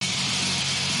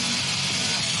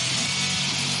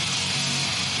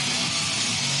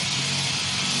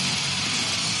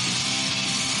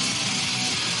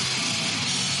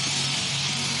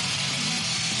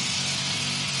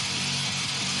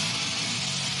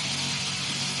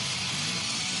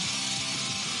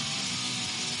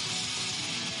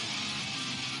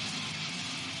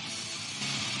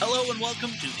Hello and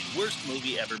welcome to the Worst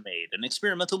Movie Ever Made, an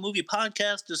experimental movie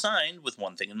podcast designed with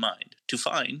one thing in mind, to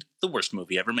find the worst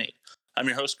movie ever made. I'm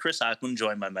your host, Chris Ackman,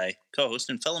 joined by my co-host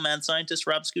and fellow mad scientist,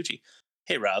 Rob Scucci.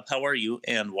 Hey, Rob, how are you,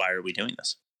 and why are we doing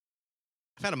this?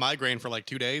 I've had a migraine for like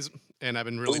 2 days, and I've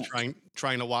been really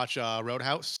trying to watch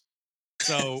Roadhouse.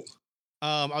 So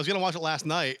I was gonna watch it last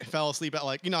night. I fell asleep at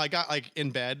I got like in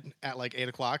bed at like 8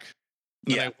 o'clock.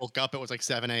 Then I woke up. It was like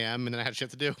 7 a.m. and then I had shit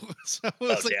to do. So it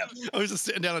was damn. I was just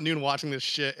sitting down at noon watching this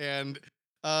shit, and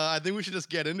I think we should just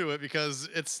get into it because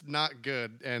it's not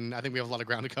good, and I think we have a lot of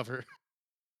ground to cover.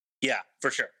 Yeah, for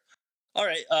sure. All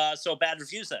right, so bad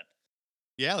reviews then.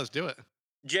 Yeah, let's do it.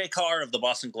 Jay Carr of the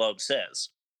Boston Globe says,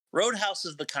 Roadhouse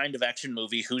is the kind of action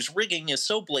movie whose rigging is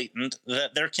so blatant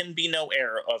that there can be no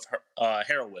air of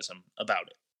heroism about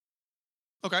it.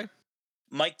 Okay.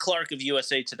 Mike Clark of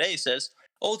USA Today says,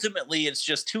 ultimately, it's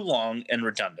just too long and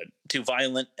redundant, too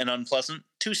violent and unpleasant,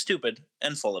 too stupid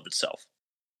and full of itself.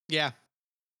 Yeah.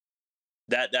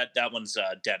 That one's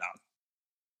dead on.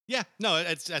 Yeah. No,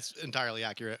 that's entirely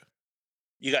accurate.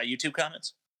 You got YouTube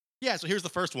comments? Yeah. So here's the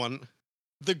first one: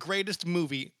 the greatest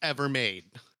movie ever made.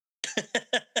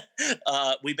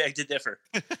 We beg to differ.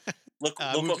 Look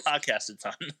what podcast it's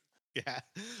on. Yeah.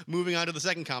 Moving on to the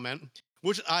second comment,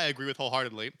 which I agree with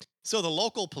wholeheartedly. So the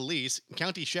local police,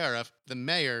 county sheriff, the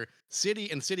mayor,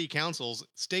 city and city councils,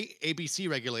 state ABC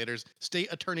regulators,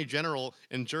 state attorney general,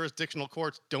 and jurisdictional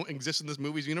courts don't exist in this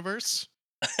movie's universe?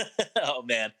 Oh,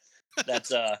 man.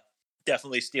 That's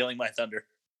definitely stealing my thunder.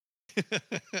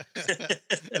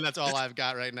 And that's all I've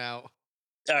got right now.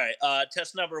 All right,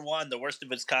 test number 1, the worst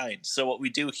of its kind. So what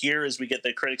we do here is we get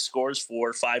the critic scores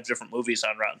for 5 different movies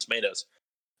on Rotten Tomatoes.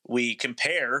 We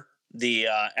compare the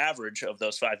average of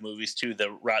those 5 movies to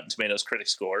the Rotten Tomatoes critic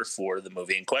score for the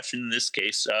movie in question, in this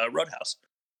case, Roadhouse.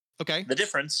 Okay. The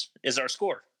difference is our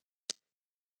score.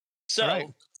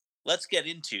 So let's get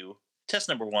into test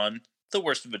number 1, the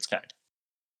worst of its kind.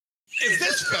 Is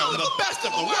this film the best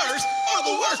of the worst or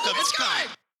the worst of its kind?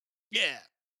 Yeah.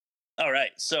 All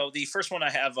right, so the first one I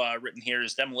have written here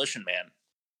is Demolition Man.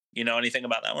 You know anything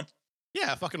about that one?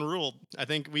 Yeah, fucking ruled. I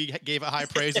think we gave it high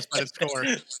praise despite its score.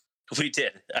 We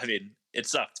did. I mean, it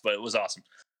sucked, but it was awesome.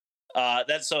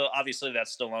 That's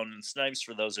Stallone and Snipes.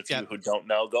 For those of you who don't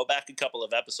know, go back a couple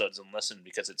of episodes and listen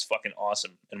because it's fucking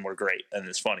awesome and we're great and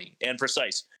it's funny and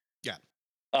precise. Yeah.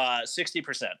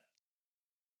 60%.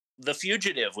 The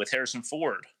Fugitive with Harrison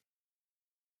Ford.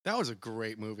 That was a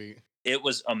great movie. It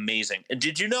was amazing. And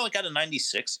did you know it got a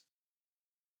 96?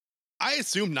 I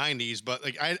assume 90s, but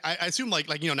like I assume like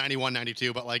 91,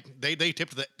 92, but like they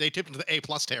tipped into the A+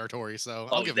 territory, so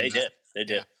I'll give them that. They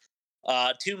did.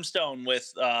 Yeah. Tombstone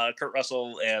with Kurt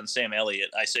Russell and Sam Elliott.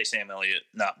 I say Sam Elliott,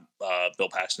 not Bill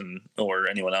Paxton or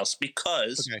anyone else,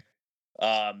 because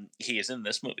he is in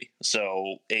this movie.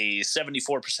 So a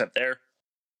 74% there.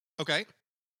 Okay.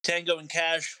 Tango and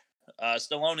Cash,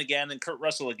 Stallone again and Kurt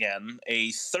Russell again, a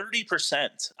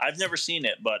 30%. I've never seen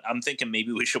it, but I'm thinking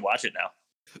maybe we should watch it now.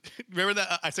 Remember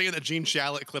that I sang in the Gene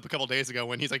Shalit clip a couple days ago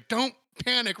when he's like, "Don't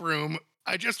panic, room.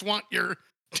 I just want your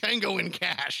Tango and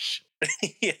Cash."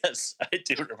 Yes, I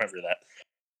do remember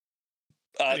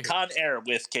that. Con Air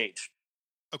with Cage.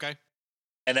 Okay.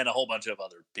 And then a whole bunch of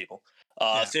other people.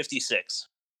 56.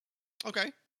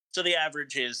 Okay. So the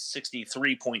average is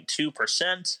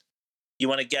 63.2%. You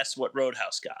want to guess what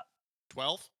Roadhouse got?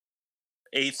 12?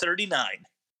 A 39.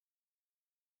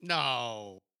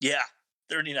 No. Yeah,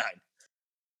 39.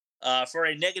 For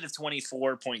a negative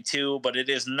 24.2, but it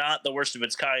is not the worst of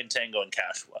its kind. Tango and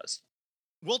Cash was.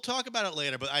 We'll talk about it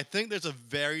later, but I think there's a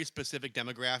very specific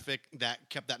demographic that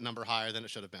kept that number higher than it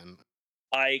should have been.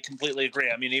 I completely agree.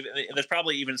 I mean, there's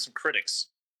probably even some critics.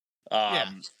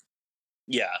 Yeah,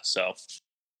 so.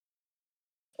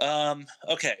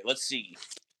 Okay, let's see.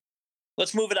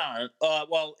 Let's move it on.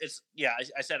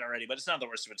 I said already, but it's not the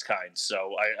worst of its kind,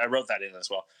 so I wrote that in as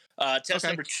well. Test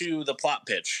number 2, the plot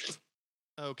pitch.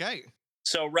 Okay.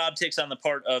 So Rob takes on the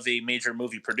part of a major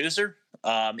movie producer,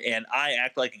 and I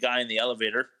act like a guy in the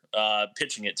elevator,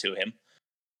 pitching it to him.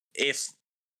 If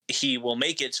he will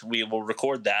make it, we will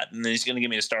record that, and then he's going to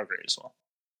give me a star grade as well.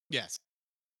 Yes.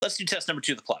 Let's do test number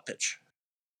 2, the plot pitch.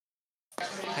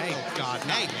 Hey, God,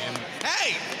 no, man.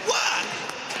 Hey, what?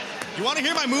 You want to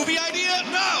hear my movie idea?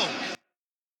 No!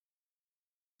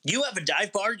 You have a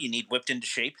dive bar you need whipped into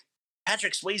shape?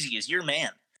 Patrick Swayze is your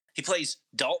man. He plays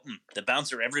Dalton, the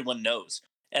bouncer everyone knows,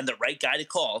 and the right guy to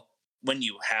call when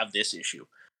you have this issue.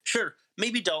 Sure,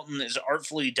 maybe Dalton is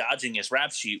artfully dodging his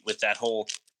rap sheet with that whole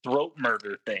throat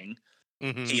murder thing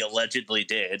he allegedly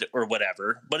did, or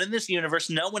whatever, but in this universe,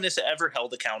 no one is ever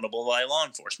held accountable by law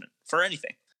enforcement for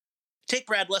anything. Take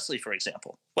Brad Wesley, for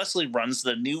example. Wesley runs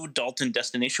the new Dalton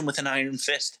destination with an iron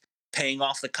fist, paying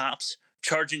off the cops,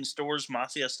 charging stores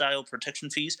mafia-style protection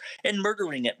fees, and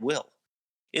murdering at will.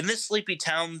 In this sleepy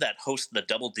town that hosts the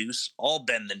Double Deuce, all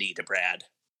bend the knee to Brad.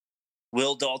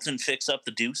 Will Dalton fix up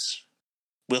the deuce?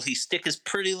 Will he stick his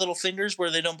pretty little fingers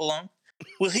where they don't belong?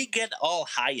 Will he get all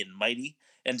high and mighty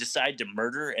and decide to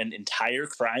murder an entire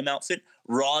crime outfit,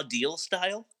 raw deal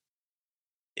style?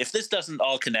 If this doesn't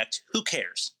all connect, who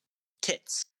cares?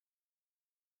 Tits.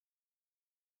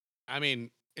 I mean,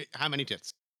 how many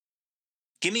tits?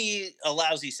 Give me a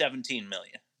lousy 17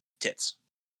 million tits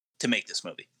to make this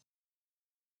movie.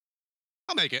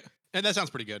 I'll make it. And that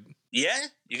sounds pretty good. Yeah?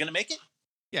 You're going to make it?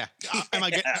 Yeah. Am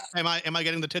I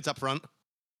getting the tits up front?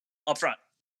 Up front.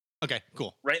 Okay,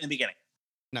 cool. Right in the beginning.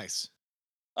 Nice.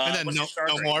 And then no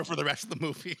more for the rest of the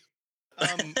movie.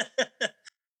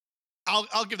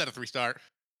 I'll give that a 3-star.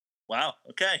 Wow.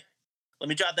 Okay. Let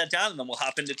me jot that down, and then we'll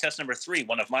hop into test number 3,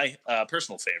 one of my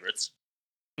personal favorites.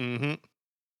 Mm-hmm.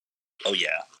 Oh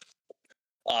yeah.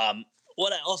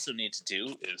 What I also need to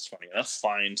do is, funny enough,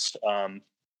 find.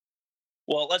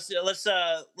 Well, let's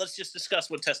just discuss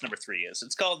what test number 3 is.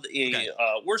 It's called a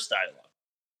worst dialogue.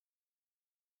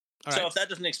 All so right. If that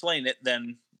doesn't explain it,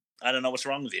 then I don't know what's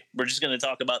wrong with you. We're just going to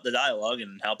talk about the dialogue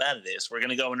and how bad it is. We're going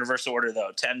to go in reverse order,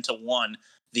 though, 10 to 1.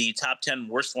 The top 10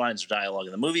 worst lines of dialogue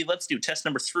in the movie. Let's do test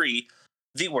number 3,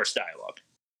 the worst dialogue.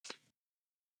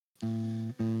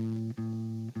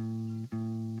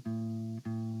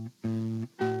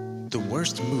 The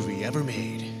worst movie ever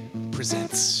made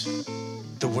presents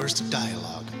the worst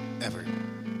dialogue ever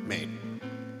made.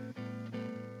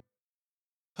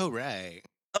 Hooray.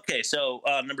 Okay, so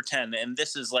number 10, and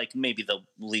this is like maybe the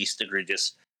least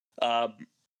egregious.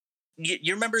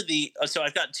 You remember the... so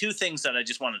I've got 2 things that I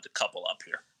just wanted to couple up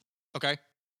here. Okay.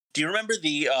 Do you remember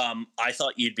the I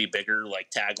thought you'd be bigger like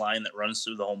tagline that runs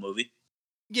through the whole movie?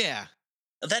 Yeah.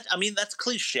 That's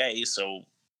cliche, so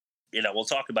we'll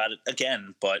talk about it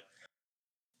again, but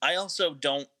I also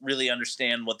don't really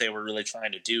understand what they were really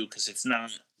trying to do, because it's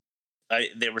not...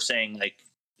 they were saying like,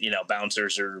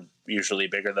 bouncers are usually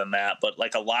bigger than that, but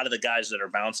like a lot of the guys that are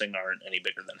bouncing aren't any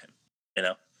bigger than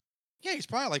him, Yeah, he's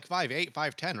probably like 5'8",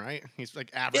 5'10", right? He's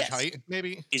like average height,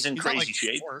 maybe. He's in crazy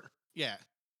shape. Short. Yeah.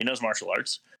 He knows martial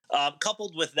arts.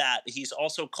 Coupled with that, he's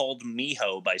also called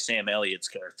Miho by Sam Elliott's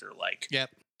character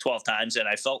 12 times, and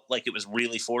I felt like it was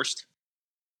really forced.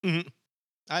 Mm-hmm.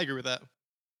 I agree with that.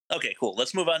 Okay, cool.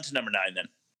 Let's move on to number 9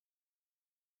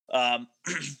 then.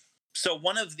 So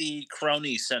one of the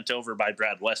cronies sent over by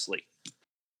Brad Wesley,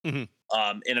 in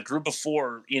a group of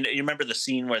 4, you remember the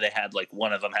scene where they had like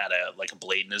one of them had a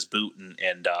blade in his boot,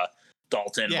 and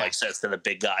Dalton says to the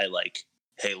big guy like,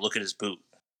 "Hey, look at his boot."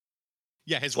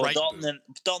 Yeah, his right boot. Dalton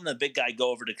and the big guy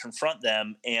go over to confront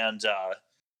them, and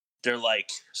they're like,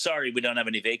 "Sorry, we don't have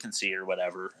any vacancy or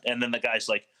whatever." And then the guy's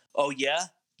like, "Oh yeah?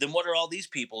 Then what are all these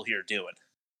people here doing?"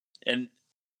 And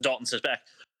Dalton says back,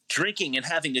 "Drinking and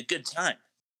having a good time."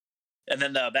 And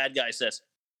then the bad guy says,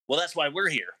 "Well, that's why we're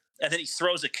here." And then he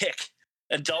throws a kick,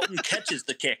 and Dalton catches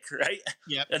the kick, right?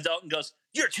 Yep. And Dalton goes,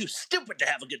 "You're too stupid to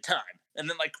have a good time." And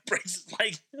then breaks his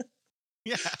leg.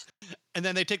 Yeah. And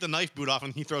then they take the knife boot off,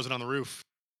 and he throws it on the roof.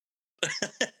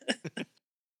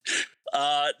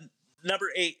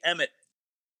 Number 8, Emmett.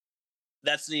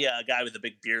 That's the guy with the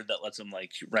big beard that lets him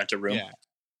rent a room. Yeah.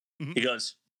 Mm-hmm. He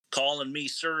goes, "Calling me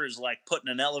sir is like putting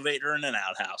an elevator in an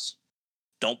outhouse.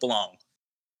 Don't belong."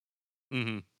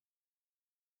 Mm-hmm.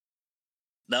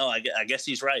 No, I guess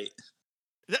he's right.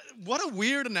 What a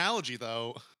weird analogy,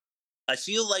 though. I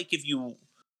feel like it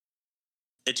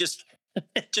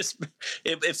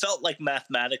felt like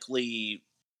mathematically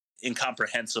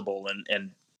incomprehensible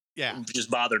and just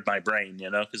bothered my brain,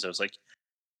 because I was like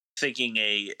thinking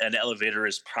an elevator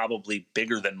is probably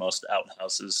bigger than most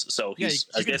outhouses. So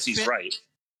I guess he's right.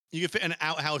 You could fit an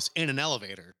outhouse in an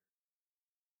elevator.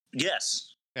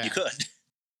 Yes, you could.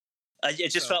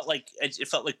 It just felt like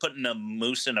putting a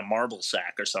moose in a marble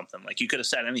sack or something. Like you could have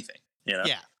said anything,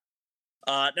 Yeah.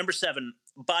 Number 7,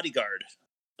 bodyguard.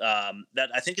 That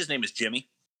I think his name is Jimmy.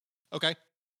 Okay.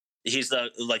 He's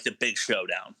the big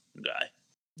showdown guy.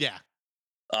 Yeah.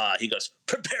 He goes,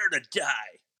 "Prepare to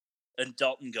die," and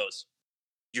Dalton goes,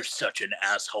 "You're such an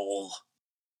asshole."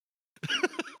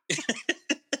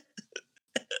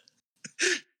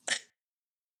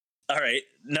 All right,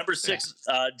 number 6,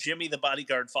 Jimmy the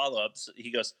bodyguard follow-ups. He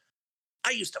goes, "I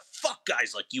used to fuck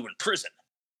guys like you in prison."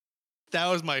 That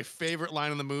was my favorite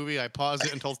line in the movie. I paused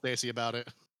it and told Stacy about it.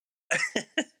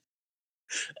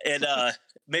 And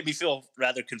made me feel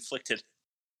rather conflicted.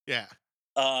 Yeah.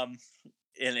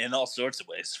 In all sorts of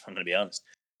ways, if I'm going to be honest.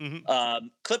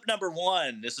 Mhm. Clip number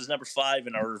 1. This is number 5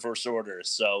 in our reverse order,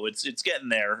 so it's getting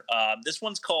there. This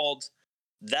one's called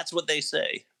 "That's What They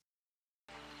Say."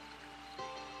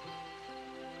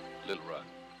 Little Rock.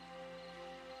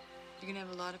 You're gonna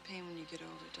have a lot of pain when you get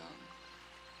older, Dalton.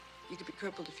 You could be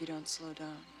crippled if you don't slow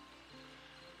down.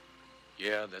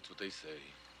 Yeah, that's what they say.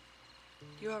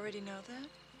 You already know that?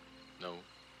 No,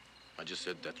 I just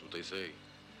said that's what they say.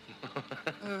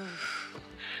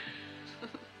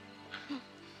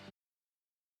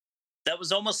 That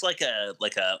was almost like a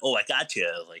oh, I got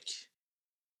you, like,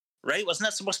 right? Wasn't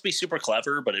that supposed to be super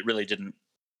clever? But it really didn't.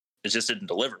 It just didn't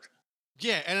deliver.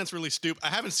 Yeah, and it's really stupid. I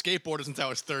haven't skateboarded since I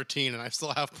was 13, and I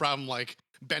still have problem like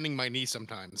bending my knee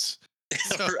sometimes.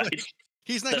 So Right? like,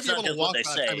 he's not That's gonna be not able to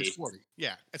just what walk they by the time he's say. 40.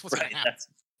 Yeah, it's what's Right? gonna happen.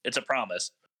 It's a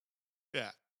promise.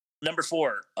 Yeah, Number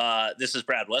 4. This is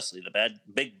Brad Wesley, the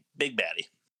big baddie.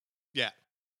 yeah.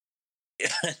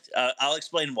 I'll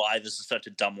explain why this is such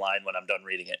a dumb line when I'm done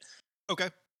reading it. Okay.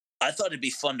 I thought it'd be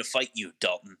fun to fight you,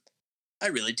 Dalton. I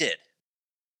really did.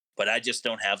 But I just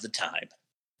don't have the time.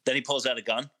 Then he pulls out a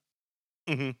gun.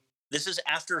 Mhm. This is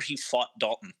after he fought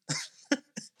Dalton.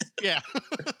 Yeah.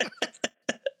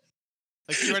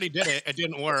 Like he already did it. It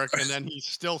didn't work, and then he's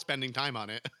still spending time on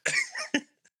it.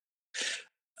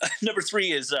 Number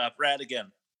 3 is Brad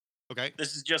again. Okay.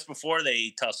 This is just before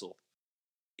they tussle.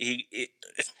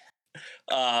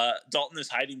 Dalton is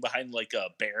hiding behind like a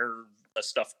bear, a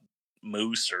stuffed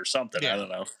moose or something. Yeah. I don't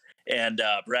know. And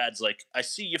Brad's like, I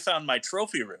see you found my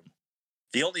trophy room.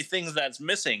 The only thing that's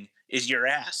missing is your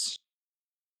ass.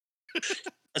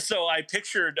 So I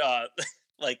pictured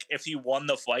like if he won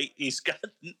the fight, he's got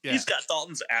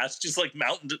Dalton's ass just like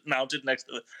mounted next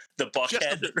to the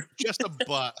buckhead. Just a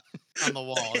butt on the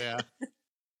wall. Yeah.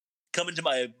 Come into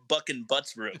my buck and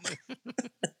butts room.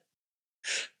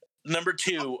 Number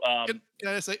 2. Can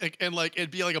I say, like, and like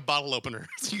it'd be like a bottle opener.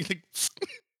 So you think,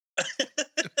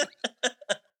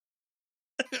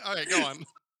 all right, go on.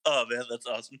 Oh man, that's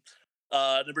awesome.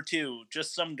 Number 2,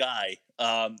 just some guy.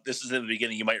 This is in the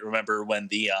beginning. You might remember when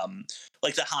the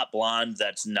like the hot blonde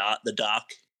that's not the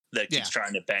doc that keeps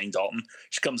trying to bang Dalton.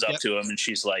 She comes up to him and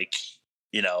she's like,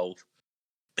 you know,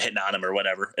 hitting on him or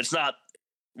whatever. It's not.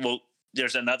 Well,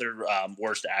 there's another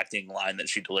worst acting line that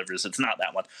she delivers. It's not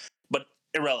that one, but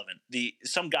irrelevant.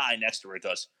 Some guy next to her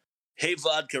goes, "Hey,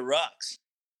 vodka rocks.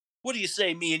 What do you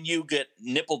say? Me and you get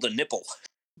nipple to nipple."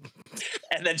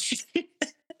 And then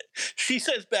she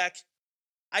says back,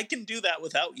 "I can do that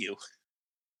without you."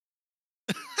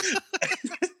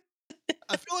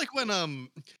 I feel like when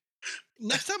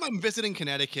next time I'm visiting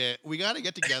Connecticut, we got to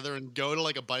get together and go to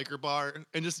like a biker bar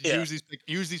and just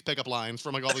use these pickup lines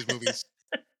from like all these movies.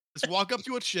 Just walk up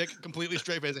to a chick, completely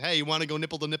straight face. Hey, you want to go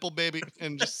nipple to nipple, baby?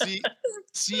 And just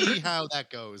see how that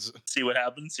goes. See what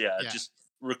happens. Yeah, just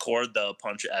record the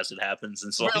punch as it happens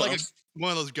in slow mo. Wear like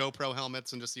one of those GoPro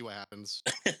helmets and just see what happens.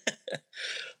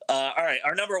 All right,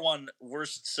 our number 1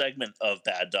 worst segment of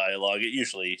bad dialogue. It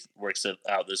usually works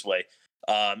out this way.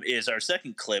 Is our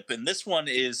second clip, and this one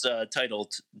is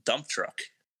titled "Dump Truck."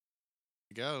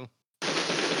 Go.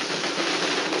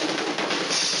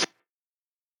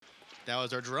 That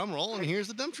was our drum roll, and here's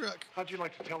the dump truck. How'd you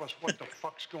like to tell us what the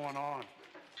fuck's going on?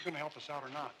 You gonna help us out or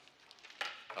not?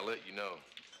 I'll let you know.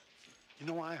 You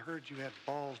know, I heard you had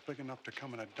balls big enough to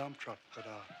come in a dump truck, but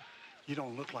you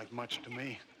don't look like much to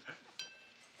me.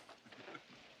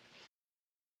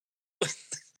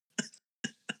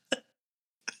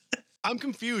 I'm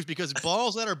confused because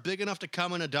balls that are big enough to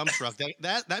come in a dump truck,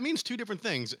 that means 2 different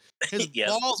things. His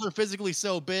balls are physically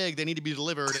so big they need to be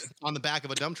delivered on the back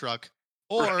of a dump truck,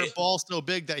 or balls so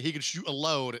big that he could shoot a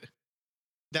load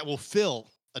that will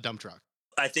fill a dump truck.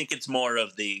 I think it's more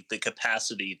of the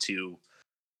capacity to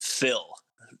fill,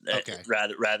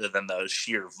 rather than the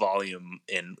sheer volume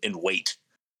in weight.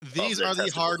 These are the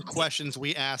hard questions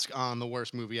we ask on the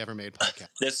Worst Movie Ever Made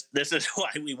podcast. This is why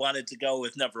we wanted to go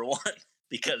with number 1,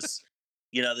 because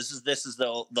you know this is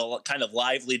the kind of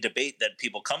lively debate that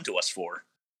people come to us for.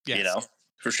 Yes. You know,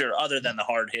 for sure. Other than the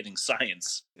hard hitting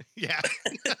science. Yeah.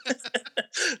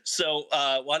 So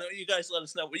why don't you guys let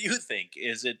us know what you think?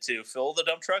 Is it to fill the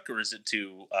dump truck, or is it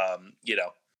to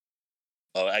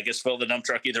I guess fill the dump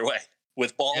truck either way,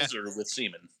 with balls or with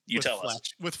semen? You tell us.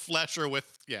 With flesh or with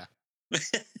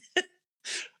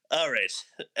All right.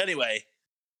 Anyway,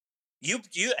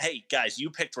 hey guys, you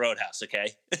picked Roadhouse,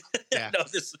 okay? Yeah. No,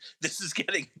 this is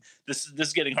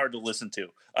getting hard to listen to.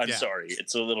 I'm sorry,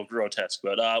 it's a little grotesque,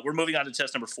 but we're moving on to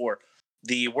test number 4,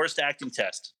 the worst acting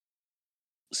test.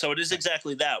 So it is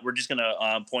exactly that. We're just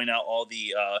gonna point out all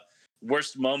the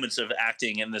worst moments of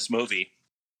acting in this movie,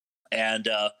 and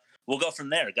we'll go from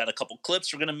there. Got a couple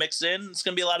clips we're going to mix in. It's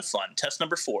going to be a lot of fun. Test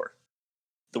number 4,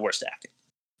 the worst acting.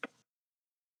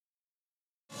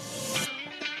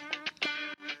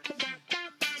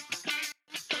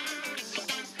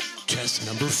 Test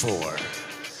number 4,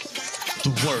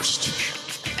 the worst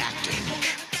acting.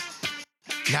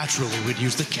 Naturally, we'd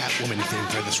use the Catwoman theme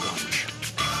for this one.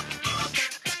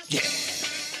 Yeah.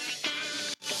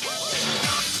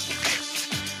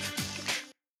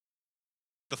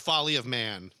 The folly of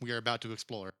man we are about to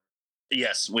explore.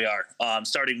 Yes, we are.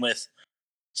 Starting with,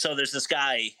 so there's this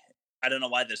guy. I don't know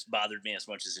why this bothered me as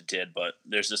much as it did, but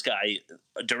there's this guy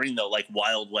during the like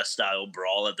Wild West style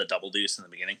brawl at the Double Deuce in the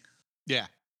beginning. Yeah.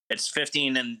 It's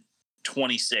 15 and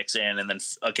 26 in, and then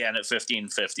again at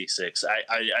 15:56.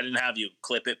 I didn't have you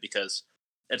clip it because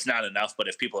it's not enough, but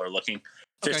if people are looking,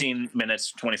 15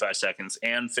 minutes, 25 seconds,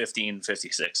 and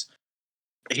 15:56.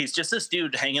 He's just this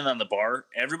dude hanging on the bar.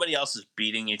 Everybody else is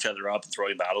beating each other up and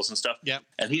throwing bottles and stuff. Yeah.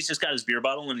 And he's just got his beer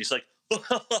bottle, and he's like,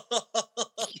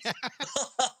 Yeah.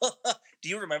 Do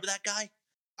you remember that guy?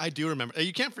 I do remember.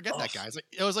 You can't forget that guy.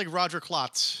 It was like Roger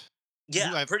Klotz.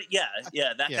 Yeah, that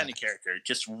kind of character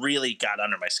just really got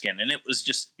under my skin, and it was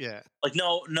just like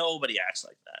nobody acts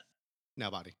like that.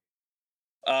 Nobody.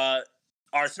 Our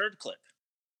third clip,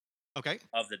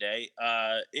 of the day,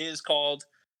 is called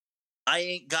 "I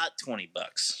Ain't Got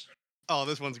 $20." Oh,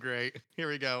 this one's great. Here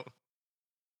we go.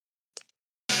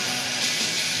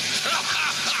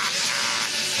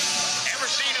 Ever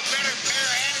seen a better pair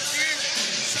of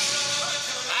attitudes?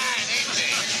 Fine, ain't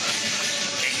they?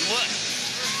 Tell you what,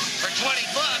 for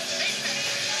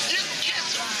 $20, you can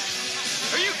kiss them.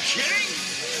 Are you kidding?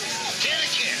 Get a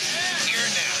kiss. Here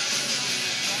now.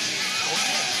 Go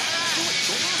ahead. Do it.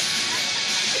 Go on.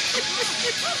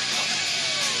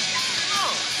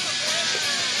 Oh.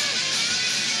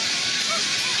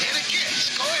 Get a kiss.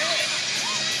 Go ahead.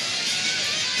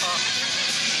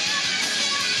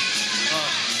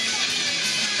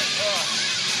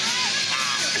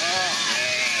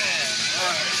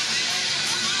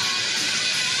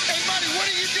 Hey, buddy, what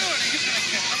are you doing? Are you gonna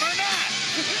kiss him or not?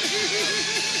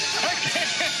 Okay.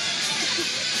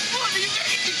 What do you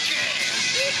think you can?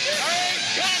 I ain't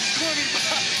got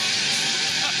 $20.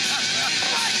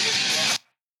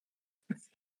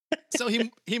 So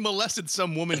he molested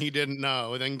some woman he didn't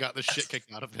know and then got the shit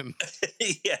kicked out of him.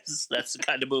 Yes, that's the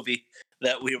kind of movie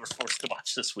that we were forced to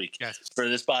watch this week for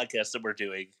this podcast that we're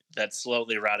doing. That's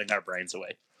slowly rotting our brains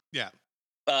away. Yeah.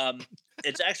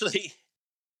 It's actually,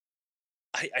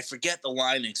 I forget the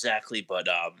line exactly, but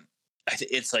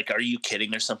it's like, "Are you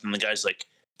kidding?" or something. The guy's like,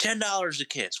 $10 a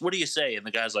kiss. What do you say? And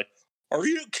the guy's like, "Are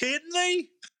you kidding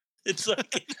me?" It's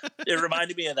like, it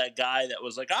reminded me of that guy that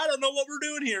was like, "I don't know what we're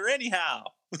doing here anyhow."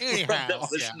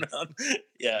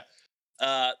 Yeah.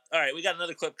 All right, we got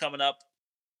another clip coming up.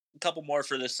 A couple more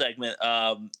for this segment.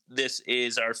 This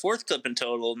is our 4th clip in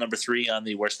total, number 3 on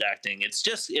the worst acting.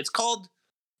 It's called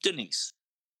Denise.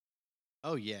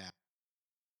 Oh, yeah.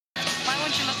 Why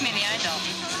won't you look me in the eye,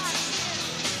 Dalton?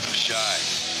 I'm shy.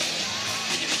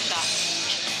 You're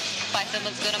shocked. If I said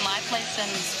looks good at my place, then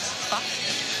fuck.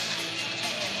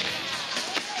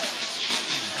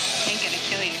 Ain't gonna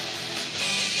kill you.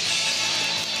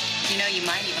 You know, you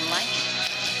might even like it.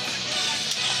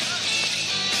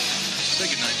 Say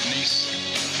goodnight, Denise.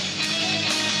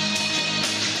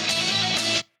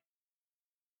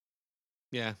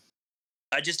 Yeah.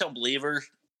 I just don't believe her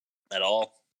at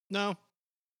all. No.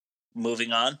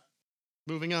 Moving on.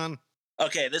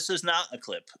 Okay, this is not a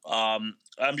clip. I'm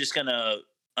just gonna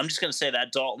say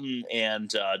that Dalton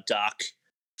and Doc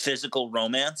physical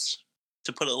romance,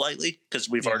 to put it lightly, because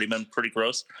we've already been pretty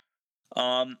gross.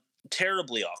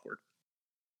 Terribly awkward.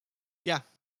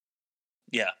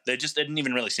 Yeah, they just didn't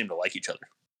even really seem to like each other.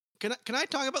 Can I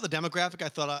talk about the demographic I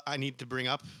thought I need to bring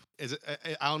up?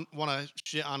 I don't want to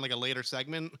shit on like a later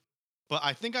segment, but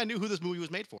I think I knew who this movie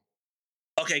was made for.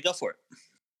 Okay, go for it.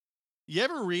 You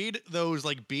ever read those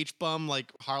like beach bum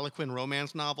like Harlequin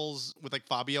romance novels with like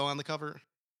Fabio on the cover?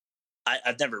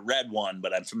 I've never read one,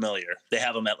 but I'm familiar. They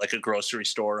have them at like a grocery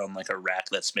store on like a rack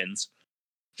that spins.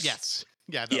 Yes.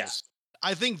 Yeah. Those. Yeah.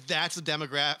 I think that's the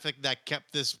demographic that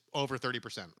kept this over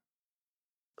 30%.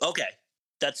 Okay,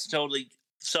 that's totally.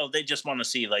 So they just want to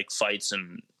see like fights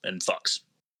and fucks.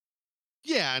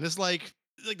 Yeah, and it's like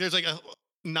there's like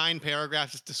 9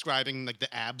 paragraphs just describing like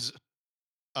the abs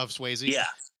of Swayze. Yeah,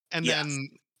 and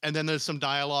then there's some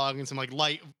dialogue and some like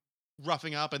light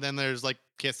roughing up, and then there's like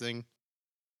kissing.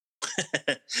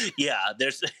 Yeah,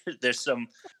 there's some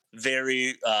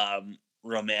very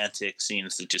romantic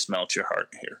scenes that just melt your heart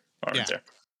here, aren't there?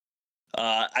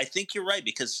 I think you're right,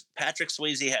 because Patrick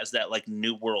Swayze has that like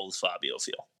New World Fabio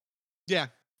feel. Yeah,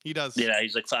 He does. Yeah,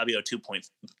 he's like Fabio 2.0.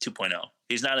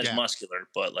 He's not as muscular,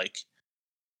 but like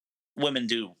women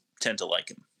do tend to like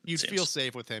him. You'd feel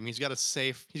safe with him. He's got a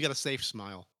safe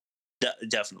smile.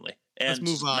 Definitely. And let's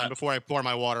move on before I pour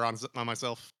my water on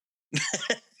myself.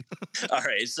 All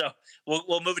right, so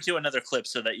we'll move it to another clip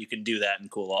so that you can do that and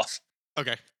cool off.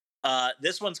 Okay.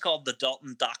 This one's called the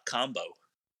Dalton Doc combo.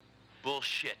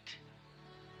 Bullshit.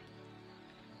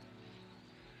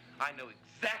 I know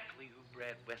exactly who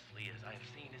Brad Wesley is. I've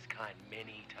seen his kind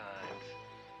many times.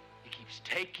 He keeps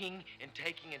taking and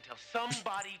taking until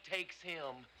somebody takes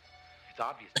him. It's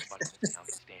obvious nobody in this town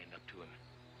can stand up to him.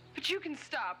 But you can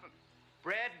stop him.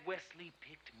 Brad Wesley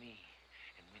picked me,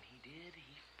 and when he did,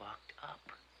 he fucked up.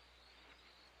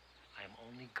 I am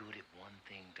only good at one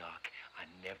thing, Doc. I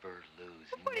never lose.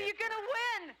 What are you gonna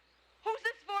win? Who's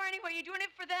this for anyway? You doing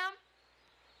it for them?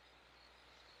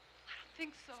 I don't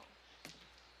think so.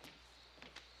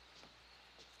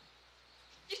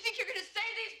 You think you're gonna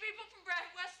save these people from Brad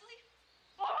Wesley?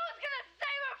 Well, who's gonna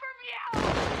save them from you?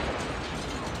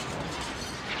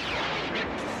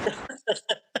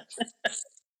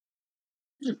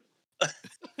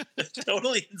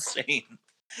 Totally insane.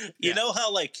 You know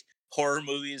how like horror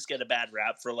movies get a bad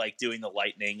rap for like doing the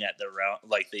lightning at the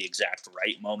the exact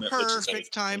right moment, perfect which is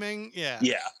timing. Yeah,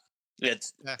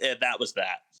 that was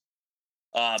that.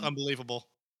 It's unbelievable.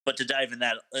 But to dive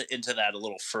into that a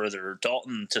little further,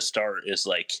 Dalton to start is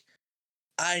like,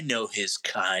 I know his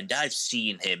kind. I've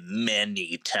seen him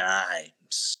many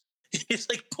times. He's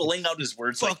like pulling out his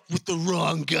words. Fuck with the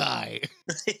wrong guy.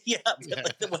 Like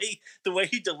the way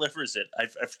he delivers it, I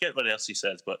forget what else he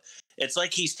says, but it's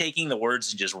like he's taking the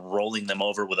words and just rolling them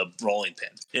over with a rolling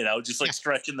pin. Just like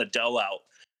stretching the dough out.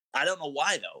 I don't know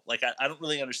why though. Like I don't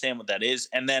really understand what that is.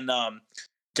 And then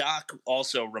Doc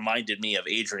also reminded me of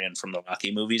Adrian from the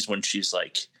Rocky movies when she's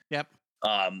like, "Yep,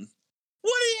 what are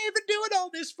you even doing all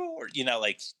this for?"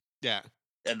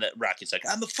 And the Rocky's like,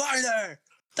 "I'm a fighter.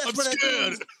 That's what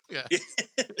scared." I do."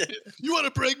 Yeah. You want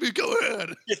to break me? Go ahead.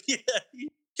 You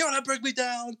want to break me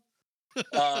down?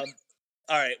 All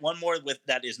right, one more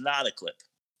that is not a clip.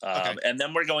 And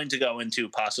then we're going to go into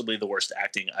possibly the worst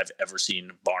acting I've ever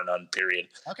seen, bar none, period.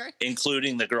 Okay.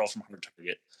 Including the girl from Hunter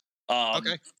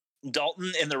Target.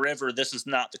 Dalton in the river, this is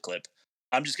not the clip.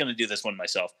 I'm just going to do this one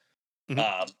myself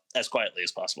as quietly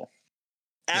as possible.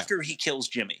 After he kills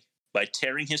Jimmy by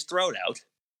tearing his throat out,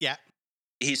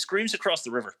 he screams across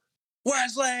the river,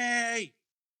 "Wesley!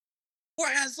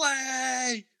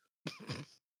 Wesley!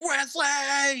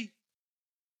 Wesley!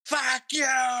 Fuck you!"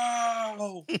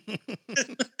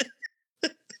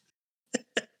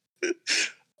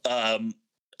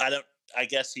 I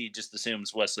guess he just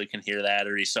assumes Wesley can hear that,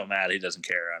 or he's so mad he doesn't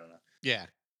care. I don't know. Yeah.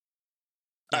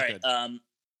 All right.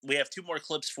 We have two more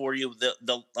clips for you.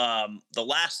 The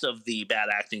last of the bad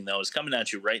acting though is coming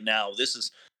at you right now. This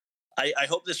is. I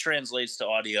hope this translates to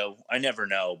audio. I never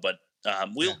know, but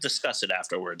we'll discuss it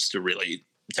afterwards to really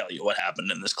tell you what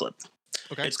happened in this clip.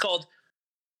 Okay. It's called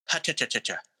Ha Cha Cha Cha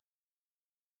Cha.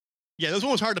 Yeah, this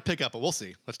one was hard to pick up, but we'll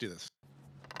see. Let's do this.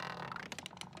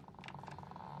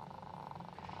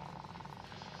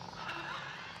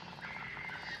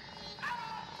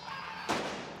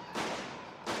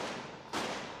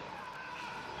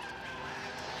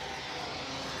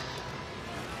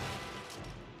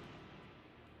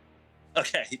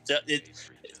 Okay, it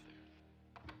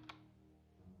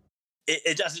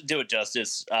doesn't do it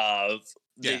justice.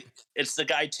 It's the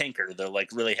guy Tinker, the like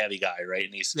really heavy guy, right?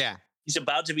 And he's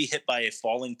about to be hit by a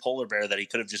falling polar bear that he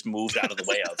could have just moved out of the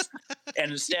way of,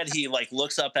 and instead he like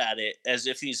looks up at it as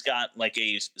if he's got like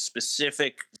a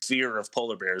specific fear of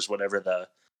polar bears, whatever the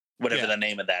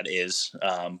name of that is,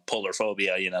 polar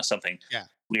phobia, something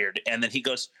weird. And then he's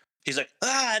like,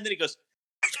 ah, and then he goes.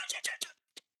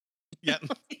 Yep.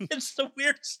 It's the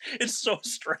weirdest. It's so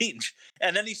strange.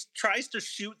 And then he tries to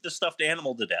shoot the stuffed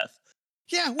animal to death.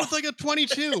 Yeah, with like a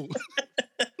 22.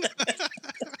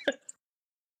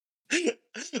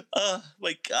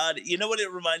 My God. You know what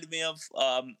it reminded me of?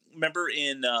 Remember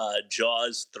in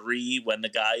Jaws 3 when the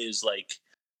guy is like,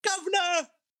 Governor!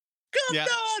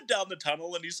 Down the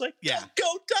tunnel, and he's like, "Go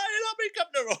die on me,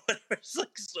 Governor!" It's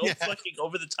like so fucking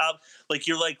over the top. Like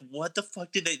you're like, what the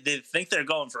fuck did they think they're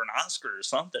going for an Oscar or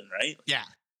something, right? Yeah,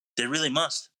 they really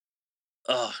must.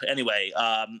 Anyway,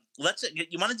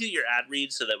 you want to do your ad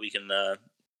read so that we can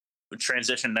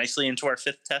transition nicely into our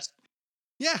fifth test?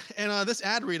 Yeah, and this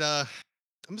ad read, I'm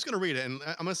just gonna read it, and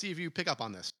I'm gonna see if you pick up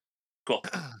on this. Cool.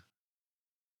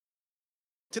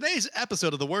 Today's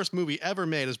episode of the worst movie ever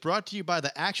made is brought to you by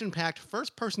the action-packed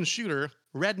first-person shooter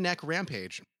Redneck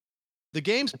Rampage. The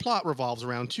game's plot revolves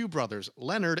around two brothers,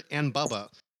 Leonard and Bubba,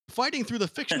 fighting through the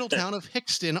fictional town of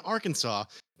Hickston, Arkansas,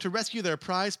 to rescue their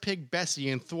prize pig Bessie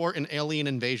and thwart an alien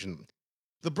invasion.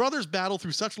 The brothers battle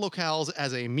through such locales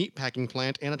as a meatpacking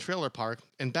plant and a trailer park,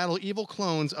 and battle evil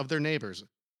clones of their neighbors.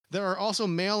 There are also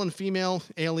male and female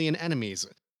alien enemies.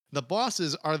 The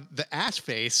bosses are the Ass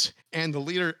Face and the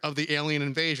leader of the alien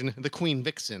invasion, the Queen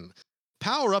Vixen.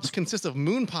 Power-ups consist of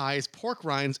moon pies, pork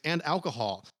rinds, and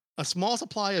alcohol. A small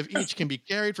supply of each can be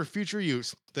carried for future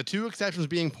use, the two exceptions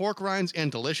being pork rinds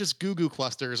and delicious goo-goo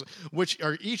clusters, which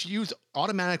are each used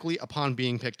automatically upon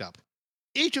being picked up.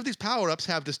 Each of these power-ups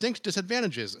have distinct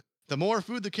disadvantages. The more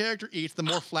food the character eats, the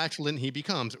more flatulent he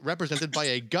becomes, represented by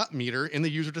a gut meter in the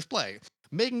user display,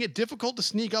 making it difficult to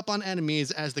sneak up on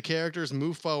enemies as the characters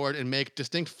move forward and make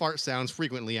distinct fart sounds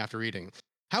frequently after eating.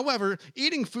 However,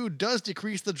 eating food does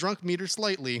decrease the drunk meter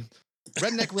slightly.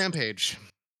 Redneck Rampage.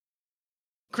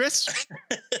 Chris,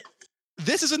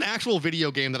 this is an actual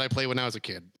video game that I played when I was a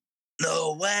kid.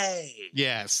 No way.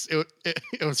 Yes,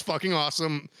 it was fucking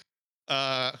awesome.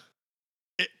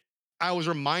 I was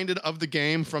reminded of the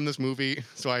game from this movie,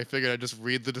 so I figured I'd just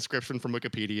read the description from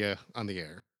Wikipedia on the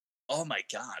air. Oh my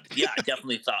god! Yeah, I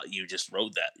definitely thought you just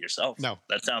wrote that yourself. No,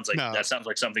 that sounds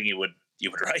like something you would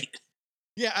write.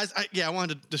 Yeah, I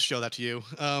wanted to just show that to you.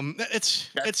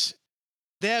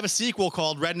 They have a sequel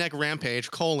called Redneck Rampage: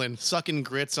 Sucking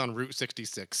Grits on Route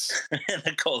 66. And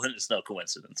the colon is no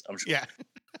coincidence, I'm sure. Yeah.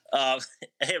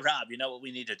 Hey Rob, you know what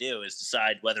we need to do is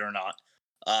decide whether or not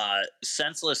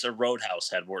Senseless or Roadhouse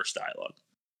had worse dialogue.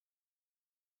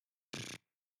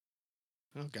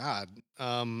 Oh God.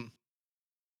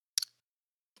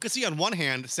 Because see, on one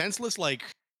hand, Senseless, like,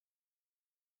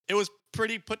 it was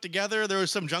pretty put together. There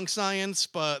was some junk science,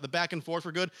 but the back and forth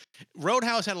were good.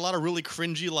 Roadhouse had a lot of really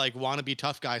cringy, like, wannabe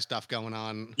tough guy stuff going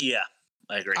on. Yeah,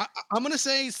 I agree. I'm gonna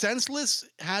say Senseless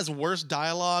has worse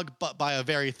dialogue, but by a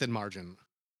very thin margin.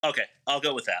 Okay, I'll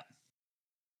go with that.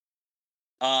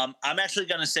 I'm actually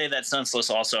gonna say that Senseless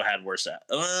also had worse.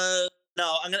 No,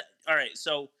 all right,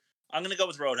 so I'm gonna go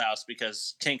with Roadhouse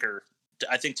because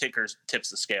I think Tinker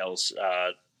tips the scales.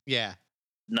 Yeah.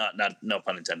 No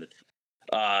pun intended.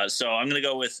 So I'm gonna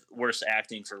go with worse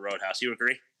acting for Roadhouse. You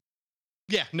agree?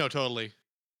 Yeah, no, totally.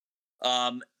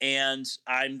 And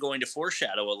I'm going to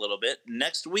foreshadow a little bit.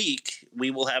 Next week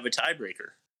we will have a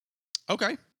tiebreaker.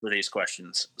 Okay. For these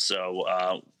questions. So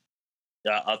I'll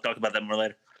talk about that more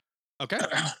later. Okay.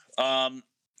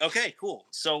 Okay, cool.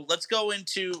 So let's go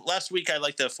into last week. I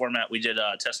liked the format. We did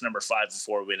test number 5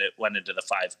 before we went into the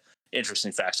 5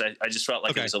 interesting facts. I just felt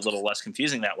like it was a little less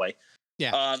confusing that way.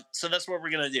 Yeah. So that's what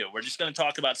we're going to do. We're just going to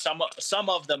talk about some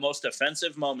of the most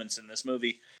offensive moments in this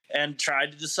movie and try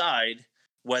to decide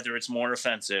whether it's more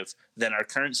offensive than our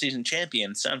current season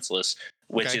champion, Senseless,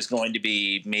 which is going to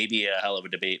be maybe a hell of a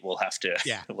debate. We'll have to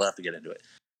get into it.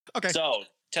 Okay. So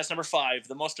test number 5,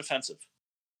 the most offensive.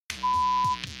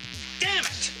 Damn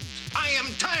it! I am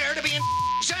tired of being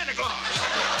Santa Claus!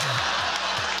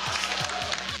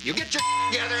 You get your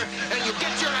together and you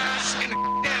get your ass in the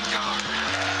damn car.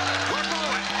 We're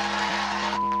going.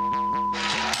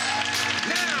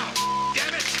 Now,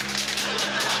 damn it!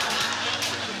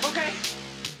 Okay.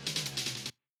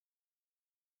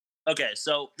 Okay,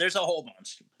 so there's a whole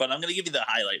bunch, but I'm going to give you the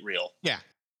highlight reel. Yeah.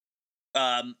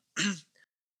 The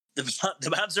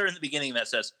bouncer in the beginning that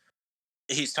says,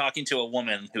 he's talking to a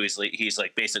woman who he's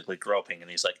like basically groping, and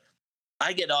he's like,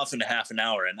 I get off in a half an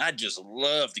hour, and I'd just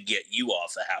love to get you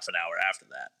off a half an hour after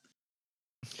that.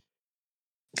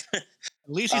 At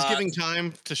least he's giving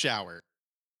time to shower.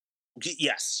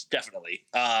 Yes, definitely.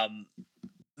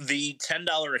 The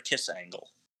 $10 a kiss angle.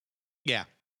 Yeah.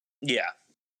 Yeah.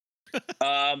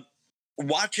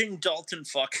 Watching Dalton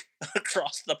fuck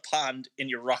across the pond in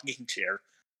your rocking chair.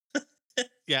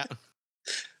 Yeah.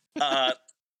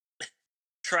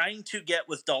 Trying to get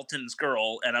with Dalton's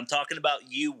girl, and I'm talking about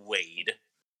you, Wade.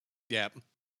 Yeah.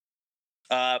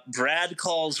 Brad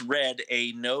calls Red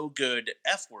a no good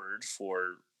F word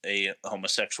for a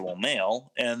homosexual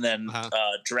male, and then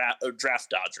draft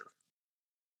dodger.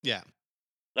 Yeah.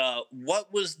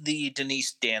 What was the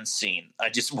Denise dance scene? I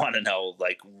just want to know,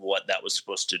 like, what that was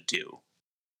supposed to do.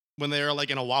 When they were like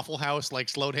in a Waffle House, like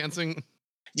slow dancing.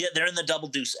 Yeah, they're in the Double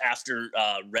Deuce after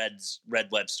Red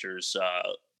Webster's.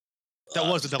 That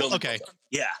was the double. Okay.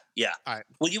 Yeah. All right.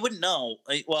 Well, you wouldn't know.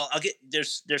 Well, I'll get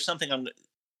there's something I'm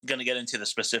going to get into the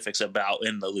specifics about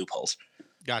in the loopholes.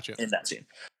 Gotcha. In that scene.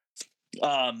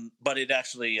 But it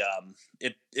actually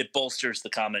it bolsters the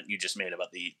comment you just made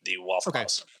about the Waffle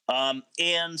House.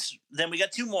 And then we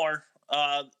got 2 more.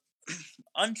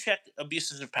 Unchecked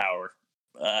abuses of power.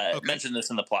 I mentioned this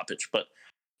in the plot pitch, but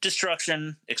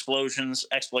destruction, explosions,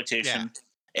 exploitation,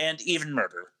 and even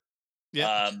murder.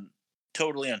 Yeah.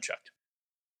 totally unchecked.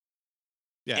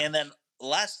 Yeah. And then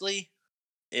lastly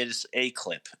is a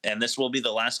clip, and this will be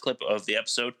the last clip of the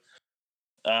episode,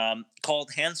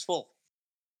 called Hands Full.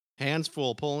 Hands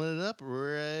full, pulling it up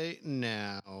right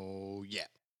now. Yeah.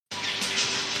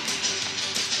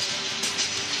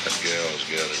 That gal's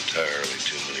got entirely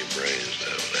too many brains to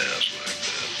have an ass like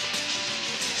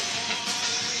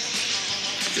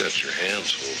that. You got your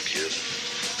hands full, kid.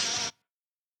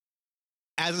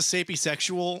 As a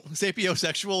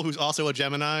sapiosexual who's also a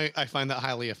Gemini, I find that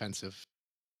highly offensive.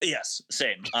 Yes,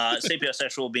 same.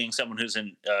 Sapiosexual being someone who's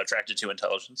attracted to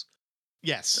intelligence.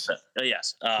 Yes.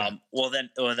 Yes. Well,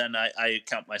 then I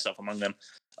count myself among them.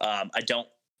 I don't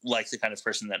like the kind of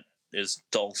person that is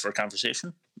dull for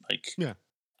conversation. Like, yeah.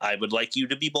 I would like you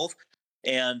to be both.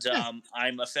 And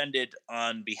I'm offended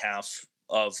on behalf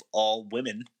of all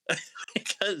women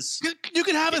because you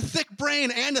can have a thick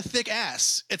brain and a thick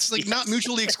ass. It's like not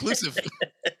mutually exclusive.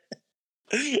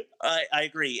 I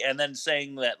agree. And then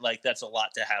saying that like that's a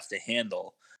lot to have to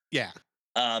handle. Yeah.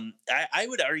 I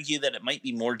would argue that it might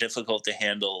be more difficult to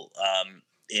handle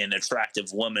an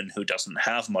attractive woman who doesn't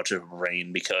have much of a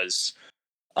brain because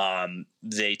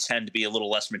they tend to be a little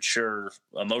less mature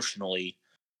emotionally,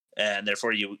 and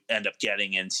therefore you end up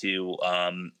getting into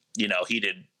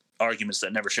heated arguments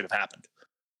that never should have happened.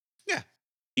 Yeah.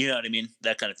 You know what I mean?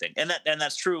 That kind of thing. And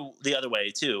that's true the other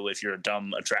way too. If you're a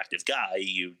dumb, attractive guy,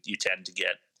 you tend to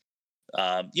get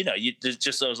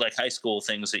just those like high school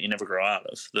things that you never grow out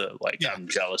of. The like I'm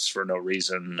jealous for no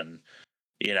reason, and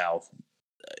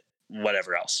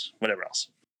whatever else.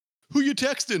 Who you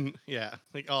texting? Yeah,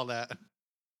 like all that.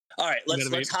 All right,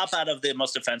 let's hop out of the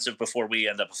most offensive before we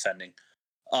end up offending.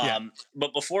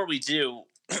 But before we do,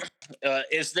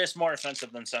 is this more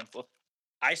offensive than senseless?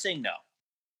 I say no.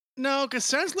 No, because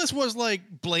senseless was like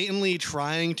blatantly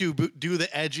trying to do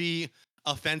the edgy,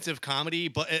 offensive comedy,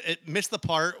 but it missed the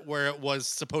part where it was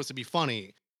supposed to be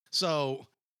funny. So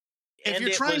if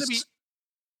you're trying to be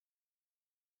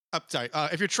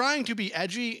if you're trying to be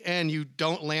edgy and you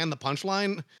don't land the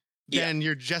punchline, then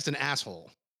you're just an asshole.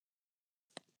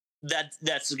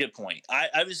 That's a good point.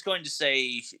 I was going to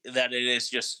say that it is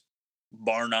just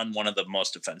bar none one of the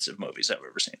most offensive movies I've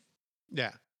ever seen.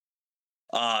 Yeah.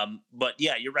 But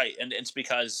yeah, you're right. And it's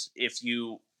because if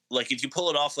you pull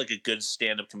it off like a good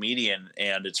stand-up comedian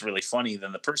and it's really funny,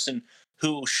 then the person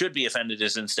who should be offended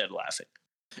is instead laughing.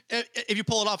 If you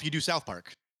pull it off, you do South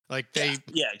Park. Like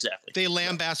exactly. They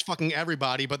lambaste fucking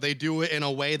everybody, but they do it in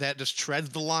a way that just treads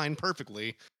the line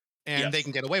perfectly, and they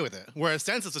can get away with it. Whereas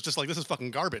Senseless is just like, this is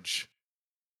fucking garbage.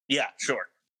 Yeah, sure.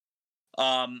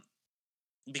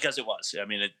 Because it was. I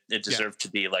mean, it deserved to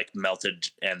be like melted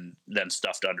and then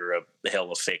stuffed under a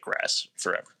hill of fake grass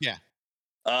forever. Yeah.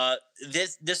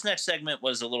 This next segment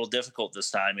was a little difficult this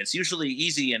time. It's usually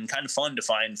easy and kind of fun to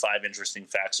find 5 interesting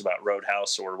facts about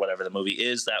Roadhouse or whatever the movie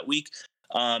is that week,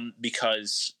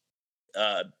 because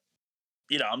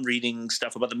I'm reading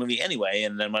stuff about the movie anyway,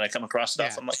 and then when I come across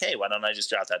stuff, I'm like, hey, why don't I just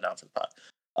jot that down for the pod?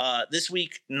 This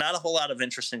week, not a whole lot of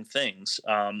interesting things.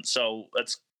 So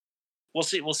we'll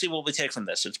see what we take from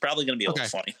this. It's probably going to be a little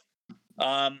funny.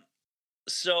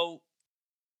 So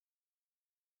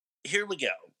here we go.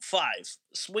 5.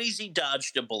 Swayze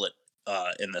dodged a bullet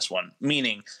in this one,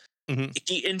 meaning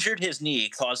he injured his knee,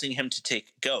 causing him to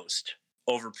take Ghost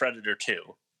over Predator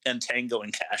 2 and Tango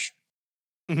and Cash.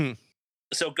 Mm-hmm.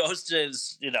 So Ghost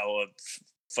is, a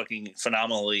fucking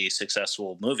phenomenally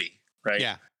successful movie, right?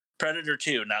 Yeah. Predator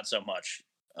 2, not so much.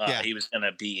 He was going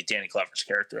to be Danny Glover's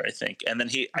character, I think. And then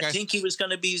I think he was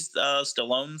going to be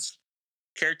Stallone's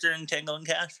character in Tango and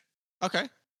Cash. Okay.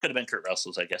 Could have been Kurt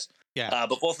Russell's, I guess. Yeah.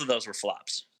 But both of those were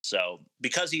flops. So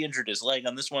because he injured his leg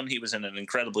on this one, he was in an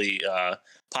incredibly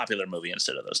popular movie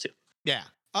instead of those two. Yeah.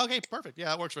 Okay, perfect. Yeah,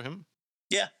 that works for him.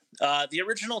 Yeah. The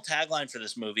original tagline for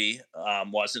this movie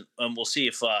wasn't, and we'll see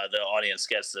if the audience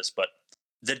gets this, but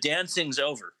the dancing's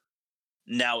over.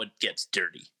 Now it gets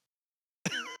dirty.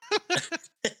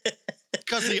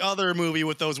 Because the other movie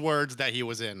with those words that he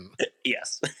was in.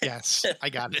 Yes. Yes, I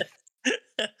got it.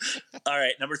 All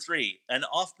right, number 3. An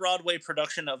off-Broadway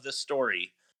production of this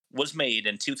story was made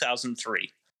in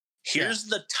 2003. Here's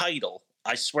the title.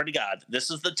 I swear to God, this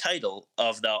is the title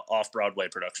of the off-Broadway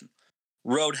production.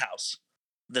 Roadhouse.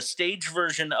 The stage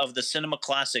version of the cinema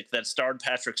classic that starred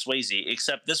Patrick Swayze,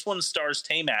 except this one stars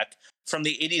Tamac from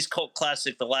the 80s cult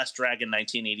classic The Last Dragon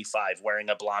 1985, wearing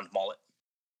a blonde mullet.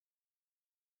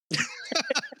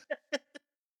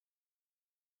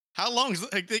 How long is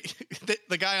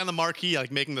the guy on the marquee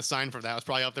making the sign for that was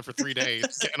probably up there for 3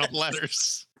 days getting up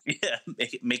letters. Yeah,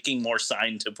 making more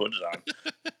sign to put it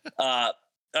on.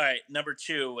 All right, number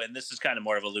 2, and this is kind of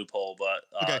more of a loophole, but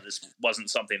Okay. this wasn't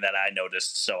something that I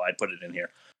noticed, so I put it in here.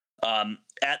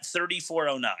 At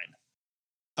 3409,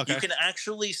 Okay. you can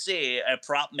actually see a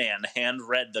prop man hand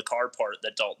read the car part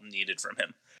that Dalton needed from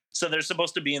him. So they're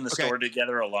supposed to be in the Okay. store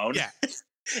together alone. Yeah.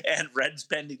 And Red's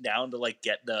bending down to like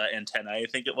get the antenna, I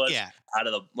think it was, Yeah. out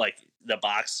of the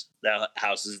box that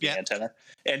houses the antenna,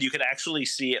 and you can actually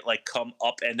see it like come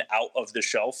up and out of the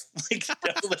shelf.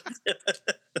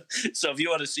 So if you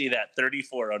want to see that,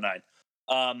 3409.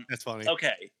 That's funny.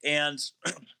 Okay, and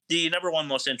the number one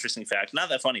most interesting fact, not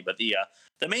that funny, but the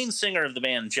main singer of the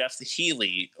band, Jeff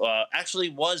Healey, actually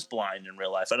was blind in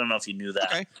real life. I don't know if you knew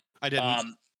that. Okay, I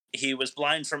didn't. He was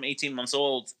blind from 18 months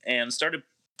old and started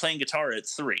playing guitar at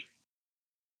 3.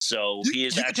 So he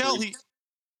is actually.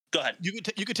 Go ahead. You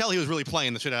could tell he was really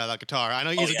playing the shit out of that guitar. I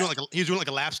know he was doing like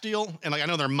a lap steel, and like I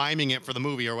know they're miming it for the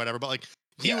movie or whatever, but like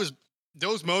he was,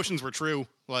 those motions were true.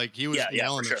 Like he was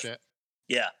nailing that shit.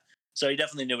 Yeah. So he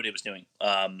definitely knew what he was doing.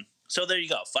 So there you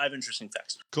go. 5 interesting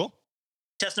facts. Cool.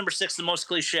 Test number 6, the most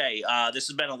cliche. This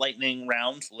has been a lightning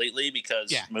round lately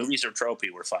because movies are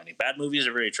tropey. We're finding bad movies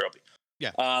are very tropey.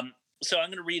 Yeah. So I'm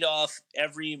going to read off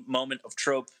every moment of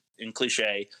trope and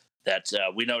cliche that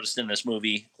we noticed in this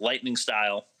movie, lightning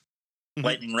style,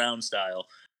 lightning round style,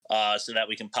 so that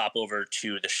we can pop over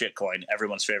to the shit coin,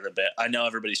 everyone's favorite bit. I know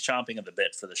everybody's chomping at the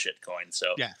bit for the shit coin.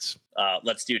 So yes,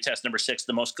 let's do test number 6,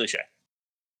 the most cliche.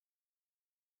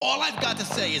 All I've got to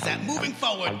say is that moving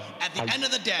forward, at the end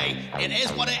of the day, it is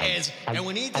what it is, and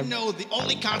we need to know the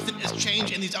only constant is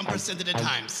change in these unprecedented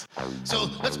times. So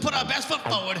let's put our best foot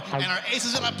forward and our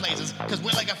aces in our places, because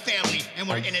we're like a family and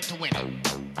we're in it to win.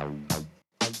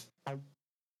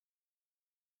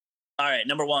 All right,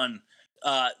 number 1,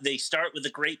 they start with a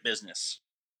great business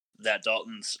that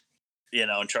Dalton's, in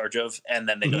charge of, and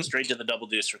then they go straight to the Double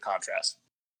Deuce for contrast.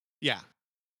 Yeah.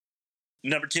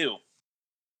 Number 2,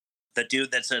 the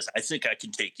dude that says, "I think I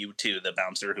can take you to," the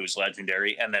bouncer who's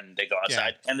legendary, and then they go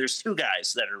outside, and there's 2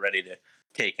 guys that are ready to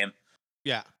take him.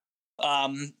 Yeah.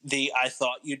 The "I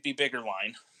thought you'd be bigger"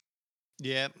 line.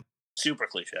 Yep. Super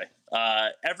cliche.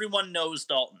 Everyone knows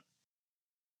Dalton.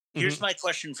 Here's my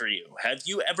question for you. Have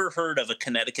you ever heard of a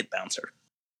Connecticut bouncer?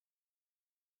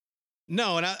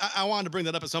 No, and I wanted to bring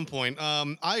that up at some point.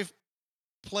 I've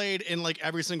played in like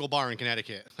every single bar in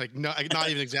Connecticut. Like, no, not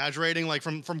even exaggerating. Like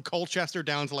from Colchester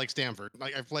down to like Stamford.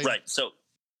 Like I've played. Right. So,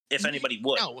 if anybody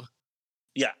would,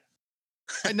 yeah,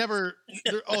 I never.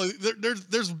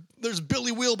 There's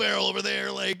Billy Wheelbarrow over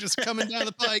there, like just coming down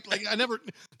the pike. Like I never.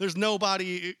 There's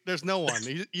nobody. There's no one.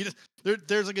 You just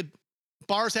there's like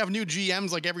bars have new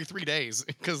GMs like every 3 days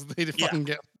because they fucking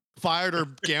get fired or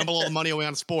gamble all the money away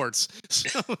on sports.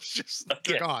 So it's just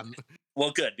they're gone.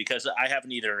 Well, good, because I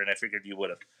haven't either, and I figured you would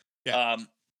have. Yeah.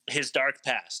 His dark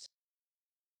past.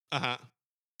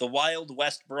 The Wild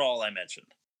West brawl I mentioned.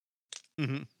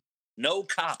 No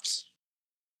cops.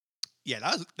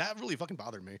 Yeah, that really fucking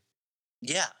bothered me.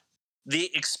 Yeah.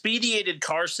 The expedited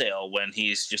car sale when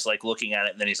he's just like looking at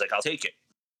it and then he's like, "I'll take it."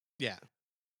 Yeah.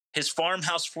 His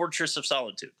farmhouse fortress of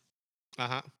solitude.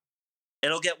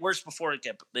 It'll get worse before it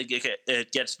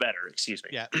gets better. Excuse me.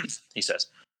 Yeah. He says.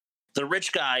 The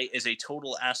rich guy is a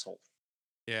total asshole.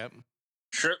 Yeah.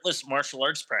 Shirtless martial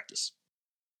arts practice.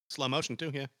 Slow motion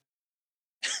too, yeah.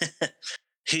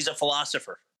 He's a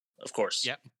philosopher, of course.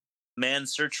 Yep. Man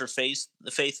search for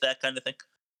the faith, that kind of thing.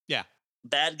 Yeah.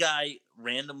 Bad guy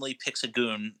randomly picks a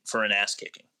goon for an ass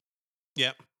kicking.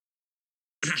 Yep.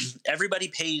 Everybody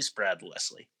pays Brad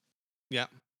Wesley. Yep.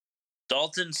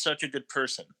 Dalton's such a good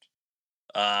person.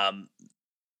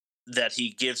 That he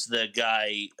gives the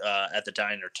guy at the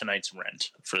diner tonight's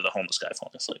rent for the homeless guy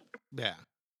falling asleep. Yeah.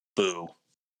 Boo.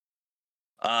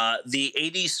 The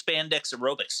 80s spandex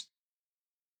aerobics.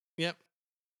 Yep.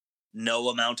 No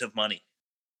amount of money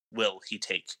will he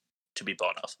take to be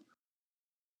bought off.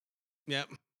 Yep.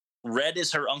 Red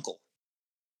is her uncle.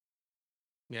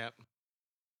 Yep.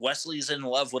 Wesley's in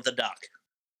love with the doc.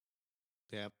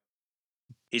 Yep.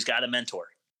 He's got a mentor.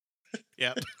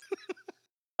 Yep.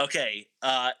 Okay,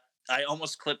 I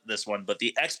almost clipped this one, but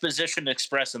the Exposition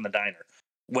Express in the diner,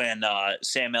 when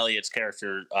Sam Elliott's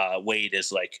character, Wade,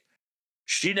 is like,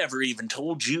 "She never even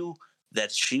told you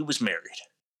that she was married."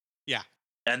 Yeah.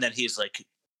 And then he's like,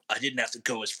 "I didn't have to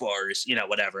go as far as,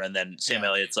 whatever." And then Sam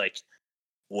Elliott's like,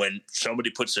 "When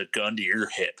somebody puts a gun to your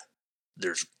hip,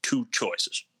 there's 2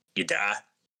 choices. You die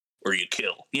or you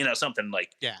kill." Something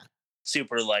like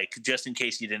super like, just in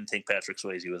case you didn't think Patrick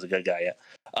Swayze was a good guy yet.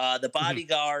 The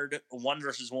Bodyguard 1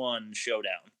 versus 1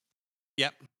 showdown.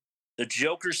 Yep. The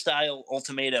Joker style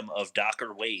ultimatum of Doc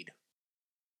or Wade.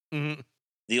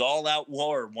 The all out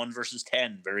war 1 versus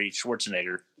 10, very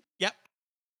Schwarzenegger. Yep.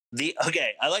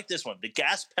 I like this one. The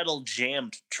gas pedal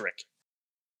jammed trick.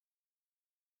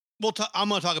 I'm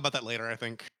going to talk about that later, I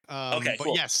think. Okay, but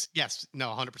cool. yes, no,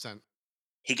 100%.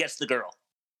 He gets the girl.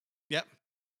 Yep.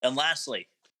 And lastly,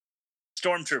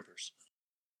 stormtroopers.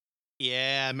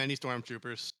 Yeah, many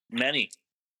stormtroopers. Many.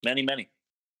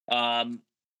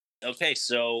 Okay,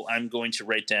 so I'm going to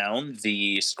write down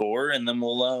the score, and then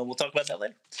we'll talk about that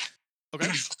later. Okay.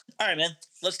 All right, man.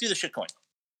 Let's do the shitcoin.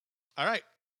 All right.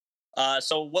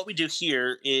 So what we do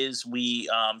here is we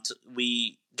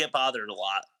get bothered a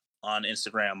lot on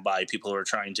Instagram by people who are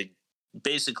trying to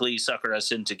basically sucker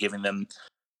us into giving them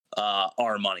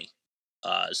our money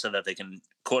so that they can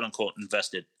quote unquote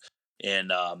invest it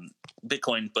in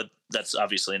Bitcoin, but that's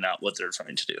obviously not what they're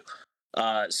trying to do.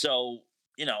 So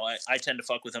I tend to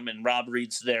fuck with them, and Rob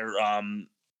reads their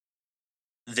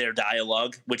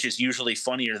dialogue, which is usually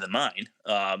funnier than mine.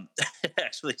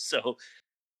 Actually, so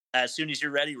as soon as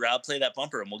you're ready, Rob, play that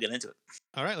bumper and we'll get into it.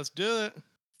 All right, let's do it.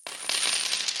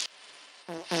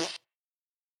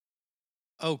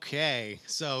 Okay,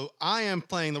 so I am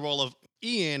playing the role of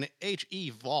Ian H.E.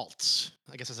 Vaults.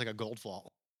 I guess it's like a gold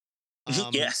vault.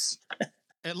 Yes.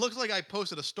 It looks like I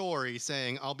posted a story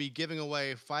saying I'll be giving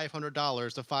away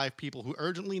 $500 to 5 people who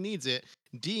urgently needs it.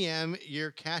 DM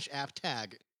your Cash App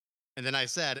tag. And then I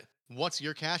said, what's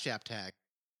your Cash App tag?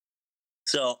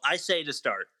 So I say to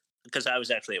start, because I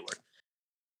was actually at work.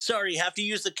 Sorry, have to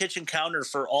use the kitchen counter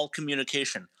for all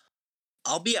communication.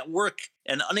 I'll be at work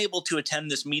and unable to attend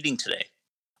this meeting today.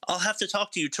 I'll have to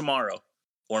talk to you tomorrow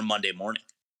or Monday morning.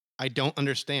 I don't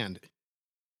understand.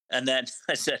 And then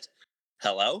I said,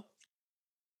 hello?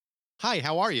 Hi,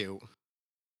 how are you?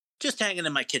 Just hanging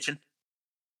in my kitchen.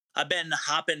 I've been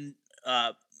hoping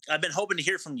to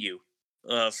hear from you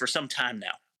for some time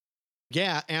now.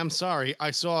 Yeah, I'm sorry.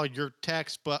 I saw your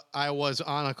text, but I was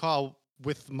on a call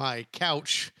with my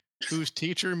couch, who's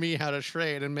teaching me how to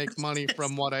trade and make money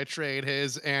from what I trade,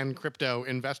 his and crypto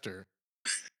investor.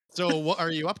 So what are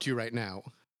you up to right now?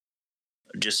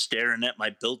 Just staring at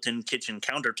my built-in kitchen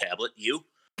counter tablet. You?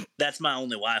 That's my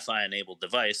only Wi-Fi enabled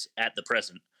device at the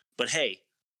present. But hey,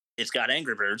 it's got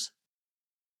Angry Birds.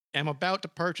 I'm about to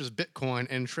purchase Bitcoin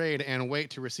and trade and wait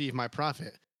to receive my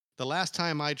profit. The last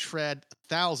time I traded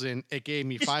 1,000, it gave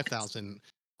me 5,000.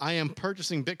 I am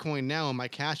purchasing Bitcoin now on my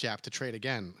Cash App to trade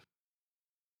again.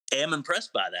 Am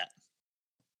impressed by that.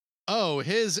 Oh,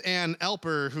 his and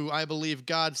Elper, who I believe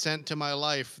God sent to my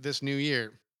life this new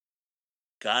year.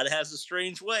 God has a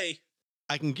strange way.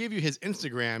 I can give you his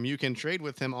Instagram. You can trade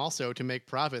with him also to make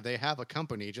profit. They have a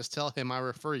company. Just tell him I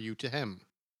refer you to him.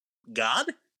 God?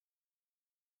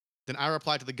 Then I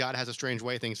replied to the God has a strange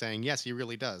way thing saying, yes, he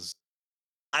really does.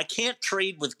 I can't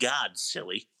trade with God,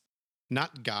 silly.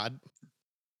 Not God.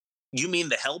 You mean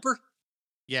the helper?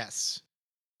 Yes.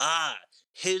 Ah,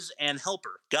 his and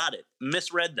helper. Got it.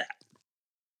 Misread that.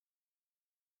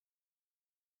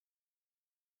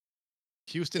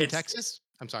 Houston, Texas?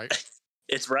 I'm sorry.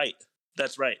 It's right.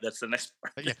 That's right. That's the next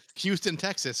part. Yeah. Houston,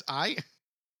 Texas.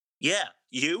 Yeah.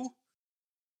 You?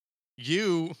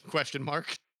 You, question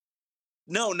mark.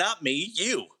 No, not me.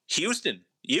 You. Houston.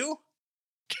 You?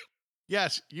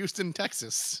 Yes, Houston,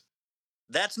 Texas.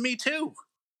 That's me too.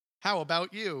 How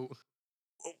about you?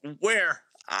 Where?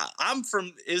 I'm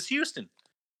from is Houston.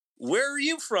 Where are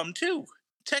you from too?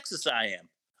 Texas I am.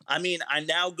 I mean, I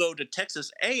now go to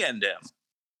Texas A&M.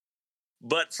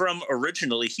 But from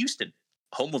originally Houston,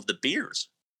 home of the Bears.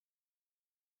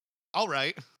 All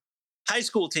right. High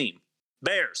school team,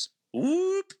 Bears.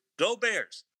 Whoop, go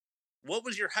Bears. What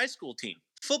was your high school team?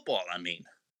 Football, I mean.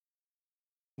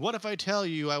 What if I tell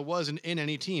you I wasn't in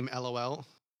any team, LOL?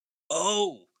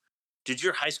 Oh, did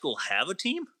your high school have a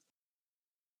team?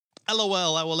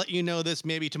 LOL, I will let you know this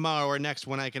maybe tomorrow or next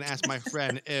when I can ask my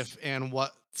friend if and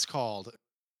what's called.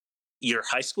 Your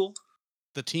high school?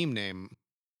 The team name.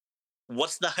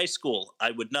 What's the high school?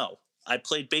 I would know. I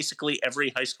played basically every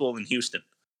high school in Houston.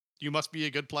 You must be a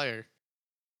good player.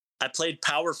 I played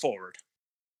power forward.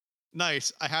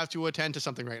 Nice. I have to attend to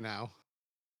something right now.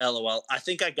 LOL. I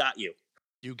think I got you.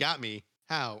 You got me.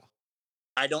 How?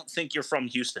 I don't think you're from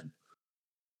Houston.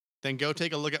 Then go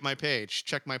take a look at my page.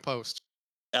 Check my post.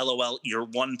 LOL. You're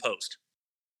one post.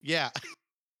 Yeah.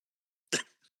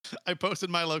 I posted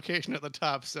my location at the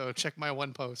top, so check my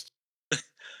one post.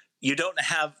 You don't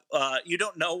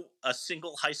know a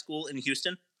single high school in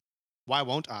Houston? Why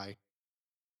won't I?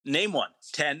 Name one.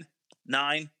 10,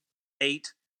 9,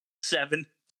 8, 7,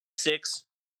 6,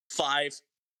 5,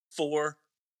 4,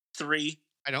 3.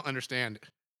 I don't understand.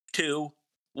 2,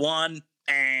 1.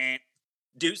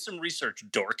 Do some research,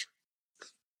 dork.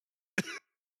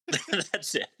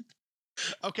 That's it.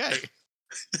 Okay.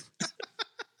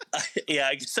 Yeah,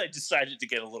 I guess I decided to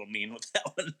get a little mean with that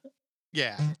one.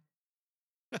 Yeah.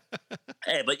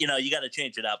 Hey, but you got to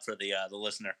change it up for the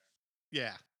listener.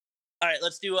 Yeah. All right,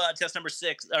 let's do test number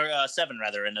 7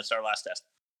 rather, and it's our last test.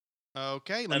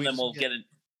 Okay. And then we'll get it.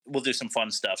 We'll do some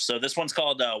fun stuff. So this one's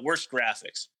called worst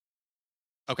graphics.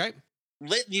 Okay.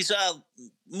 These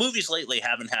movies lately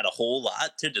haven't had a whole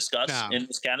lot to discuss in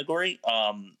this category.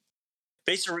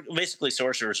 Basically,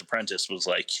 Sorcerer's Apprentice was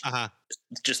like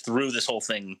just threw this whole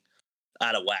thing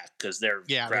out of whack because their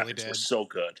graphics were so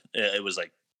good. It was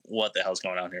like, what the hell's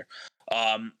going on here?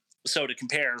 So to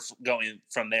compare, going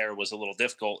from there was a little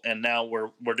difficult, and now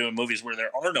we're doing movies where there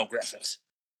are no graphics.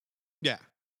 Yeah,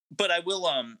 but I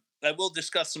will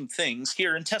discuss some things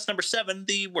here in test number 7,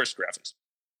 the worst graphics.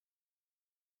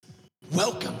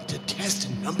 Welcome to test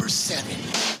number 7,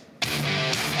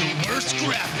 the worst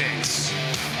graphics.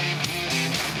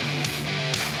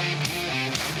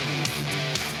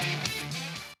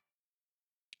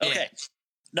 Okay.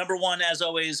 Number 1, as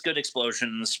always, good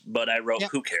explosions, but I wrote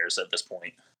who cares at this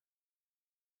point.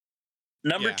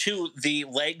 Number 2, the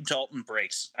leg Dalton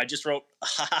breaks. I just wrote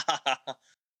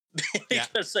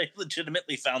because I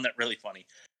legitimately found that really funny.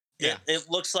 Yeah. It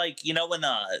looks like,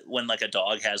 when like a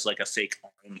dog has like a fake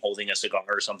arm holding a cigar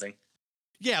or something.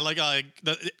 Yeah, like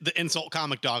the insult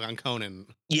comic dog on Conan.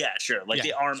 Yeah, sure. Like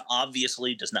the arm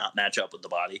obviously does not match up with the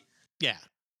body. Yeah.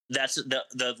 That's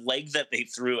the leg that they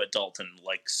threw at Dalton,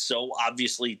 like so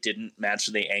obviously didn't match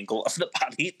the angle of the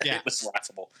body that it was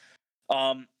laughable.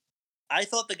 I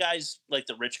thought the guys, like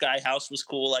the rich guy house was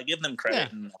cool. I give them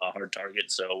credit in Hard Target,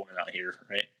 so we're not here,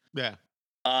 right? Yeah.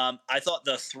 I thought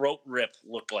the throat rip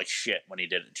looked like shit when he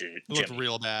did it. It looked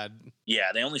real bad.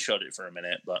 Yeah, they only showed it for a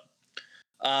minute, but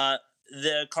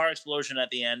the car explosion at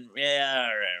the end,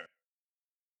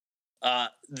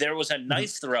 there was a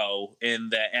knife throw in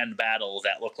the end battle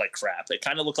that looked like crap. It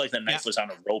kind of looked like the knife was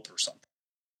on a rope or something.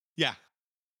 Yeah.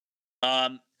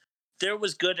 There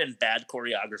was good and bad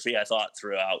choreography, I thought,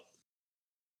 throughout.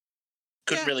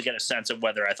 Couldn't really get a sense of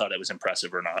whether I thought it was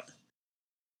impressive or not.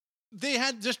 They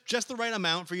had just the right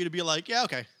amount for you to be like, yeah,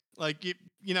 okay. Like,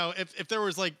 if there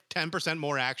was like 10%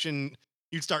 more action,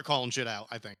 you'd start calling shit out,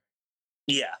 I think.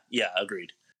 Yeah,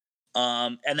 agreed.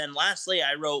 And then lastly,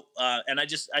 I wrote, and I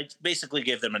basically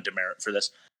gave them a demerit for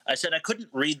this. I said I couldn't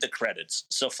read the credits,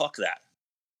 so fuck that.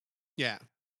 Yeah.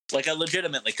 Like, I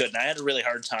legitimately couldn't. I had a really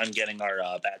hard time getting our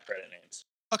bad credit names.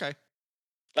 Okay.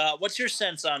 What's your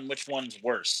sense on which one's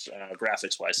worse,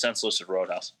 graphics-wise, Senseless or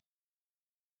Roadhouse?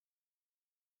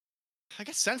 I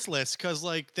guess Senseless, because,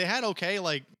 like, they had okay,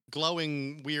 like,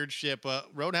 glowing weird shit, but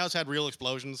Roadhouse had real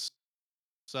explosions.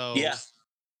 So... Yeah.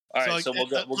 All right, so we'll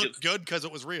looked good because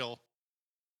it was real.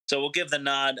 So we'll give the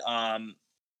nod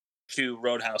to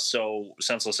Roadhouse, so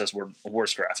Senseless has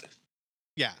worse graphics.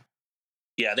 Yeah.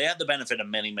 Yeah, they had the benefit of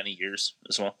many, many years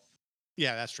as well.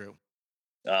 Yeah, that's true.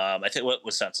 I think what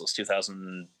was Senseless?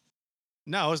 2000?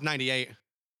 No, it was 98.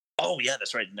 Oh, yeah,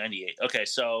 that's right, 98. Okay,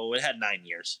 so it had 9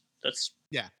 years. It's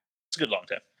a good long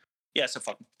time. Yeah, so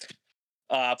fuck.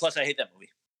 Plus, I hate that movie.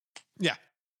 Yeah.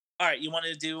 All right, you want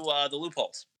to do the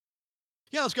loopholes?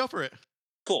 Yeah, let's go for it.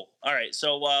 Cool. All right,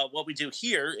 so what we do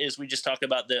here is we just talk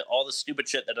about all the stupid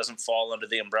shit that doesn't fall under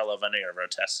the umbrella of any of our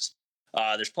tests.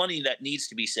 There's plenty that needs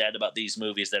to be said about these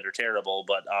movies that are terrible,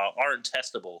 but aren't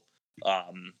testable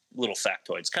little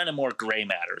factoids, kind of more gray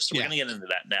matters. So we're going to get into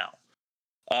that now.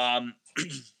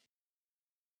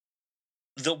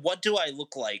 What do I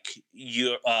look like?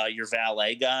 Your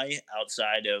valet guy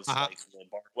outside of like the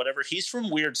bar, whatever. He's from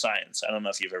Weird Science. I don't know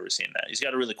if you've ever seen that. He's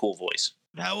got a really cool voice.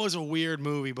 That was a weird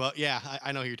movie, but yeah,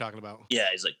 I know who you're talking about. Yeah,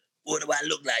 he's like, "What do I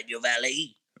look like, your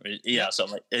valet?" Yeah,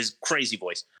 something like his crazy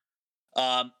voice.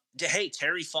 Hey,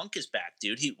 Terry Funk is back,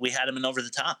 dude. We had him in Over the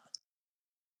Top.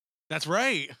 That's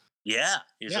right. Yeah,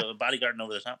 he's a bodyguard in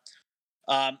Over the Top.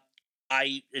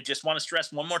 I just want to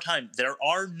stress one more time: there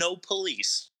are no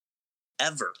police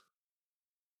ever.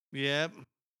 Yep.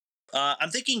 I'm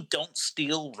thinking, don't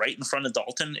steal right in front of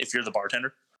Dalton if you're the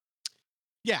bartender.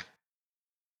 Yeah.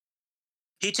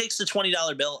 He takes the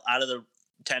 $20 bill out of the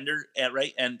tender,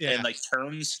 right, and like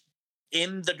turns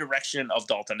in the direction of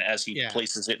Dalton as he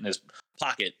places it in his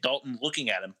pocket. Dalton looking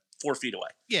at him 4 feet away.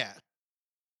 Yeah.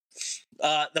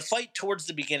 The fight towards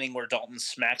the beginning where Dalton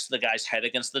smacks the guy's head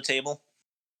against the table.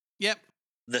 Yep.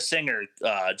 The singer,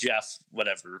 Jeff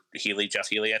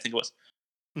Healy, I think it was.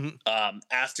 Mm-hmm.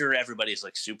 After everybody's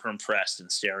like super impressed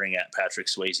and staring at Patrick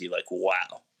Swayze, like,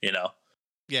 wow,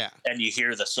 Yeah. And you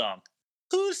hear the song,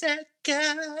 "Who's that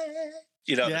guy?"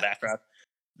 In the background.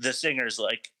 The singer's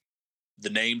like, "The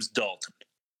name's Dalton."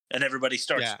 And everybody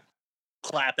starts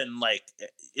clapping like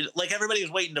everybody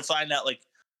was waiting to find out, like,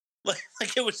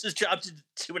 Like it was his job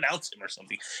to announce him or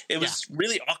something. It was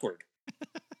really awkward.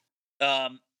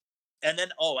 And then,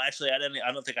 actually,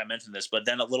 I don't think I mentioned this, but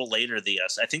then a little later,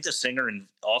 I think the singer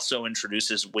also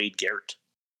introduces Wade Garrett.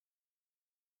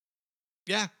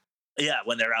 Yeah. Yeah,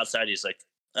 when they're outside, he's like,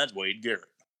 "That's Wade Garrett."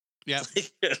 Yeah.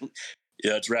 Yeah,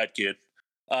 that's right, kid.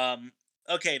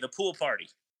 Okay, the pool party.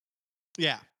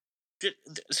 Yeah.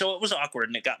 So it was awkward,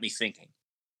 and it got me thinking.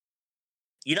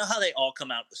 You know how they all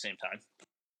come out at the same time?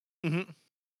 Mm-hmm.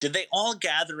 Did they all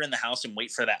gather in the house and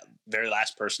wait for that very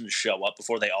last person to show up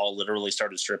before they all literally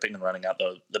started stripping and running out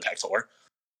the back door?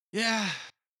 Yeah,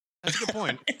 that's a good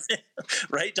point.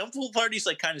 Right? Don't pool parties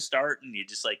like kind of start and you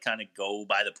just like kind of go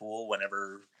by the pool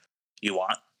whenever you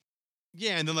want?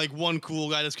 Yeah, and then like one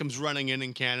cool guy just comes running in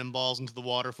and cannonballs into the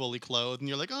water fully clothed, and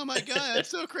you're like, "Oh my god, that's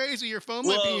so crazy! Your phone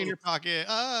might be in your pocket."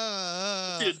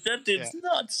 Dude, that dude's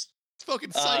nuts. It's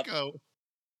fucking psycho.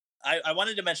 I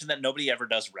wanted to mention that nobody ever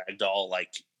does ragdoll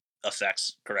like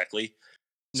effects correctly.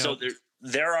 No. So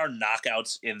there are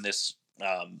knockouts in this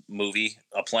movie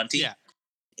aplenty. Yeah.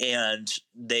 And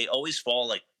they always fall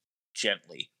like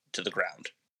gently to the ground.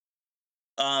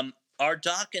 Are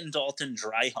Doc and Dalton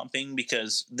dry humping?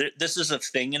 Because this is a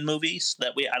thing in movies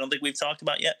that I don't think we've talked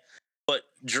about yet. But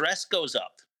dress goes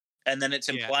up, and then it's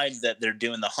implied that they're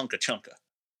doing the hunka chunka.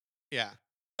 Yeah.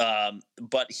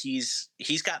 But he's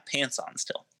got pants on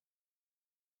still.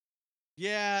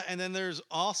 Yeah, and then there's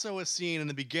also a scene in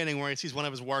the beginning where he sees one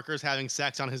of his workers having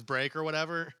sex on his break or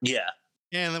whatever. Yeah.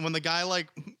 And then when the guy like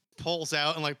pulls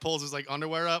out and like pulls his like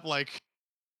underwear up, like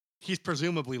he's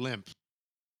presumably limp.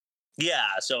 Yeah,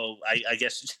 so I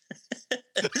guess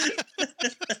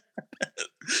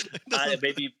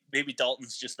maybe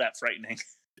Dalton's just that frightening.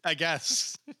 I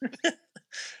guess.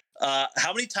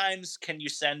 How many times can you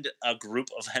send a group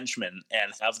of henchmen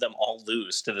and have them all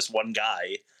lose to this one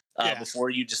guy before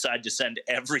you decide to send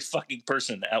every fucking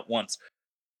person at once?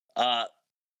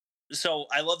 So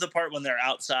I love the part when they're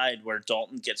outside where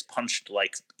Dalton gets punched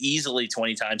like easily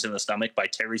 20 times in the stomach by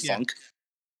Terry Funk,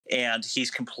 and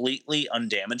he's completely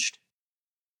undamaged.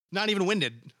 Not even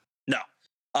winded. No.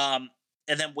 And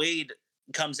then Wade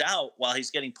comes out while he's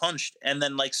getting punched and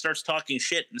then like starts talking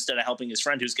shit instead of helping his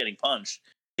friend who's getting punched.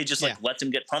 He just like lets him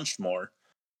get punched more.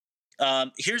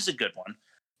 Here's a good one.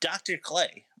 Dr.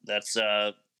 Clay, that's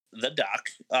the doc,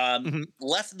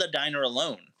 left the diner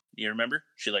alone. You remember?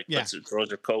 She like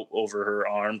throws her coat over her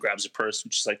arm, grabs a purse,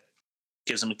 and just like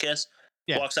gives him a kiss,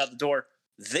 walks out the door.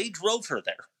 They drove her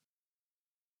there.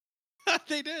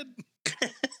 They did.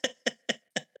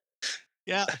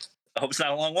 Yeah. I hope it's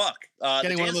not a long walk.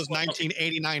 Getting one of those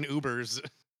 1989 Ubers.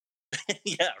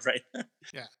 Yeah, right.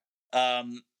 Yeah.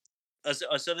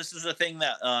 So this is the thing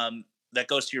that that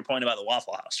goes to your point about the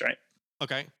Waffle House, right?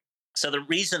 Okay. So the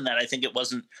reason that I think it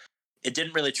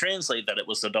didn't really translate that it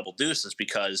was the Double Deuce is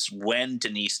because when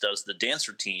Denise does the dance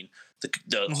routine,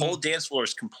 the whole dance floor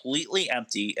is completely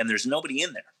empty and there's nobody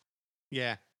in there.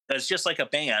 Yeah. It's just like a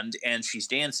band and she's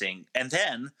dancing. And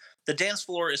then the dance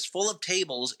floor is full of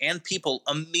tables and people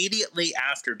immediately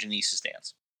after Denise's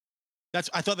dance.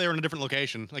 I thought they were in a different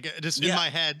location. Like just in my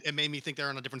head, it made me think they're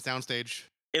on a different soundstage.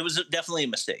 It was definitely a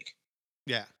mistake.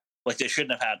 Yeah. Like they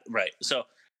shouldn't have had, right. So,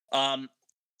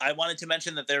 I wanted to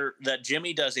mention that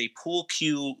Jimmy does a pool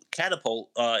cue catapult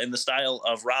in the style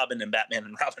of Robin and Batman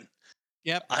and Robin.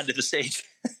 Yep. Onto the stage.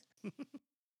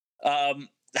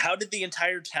 How did the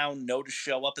entire town know to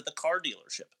show up at the car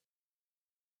dealership?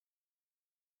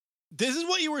 This is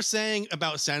what you were saying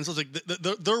about Senseless. Like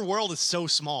their world is so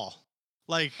small.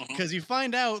 Like, because you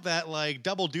find out that like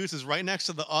Double Deuce is right next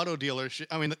to the auto dealership.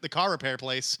 I mean, the car repair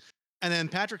place, and then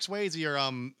Patrick Swayze or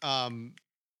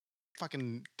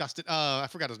fucking Dustin. I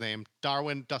forgot his name.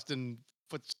 Dustin.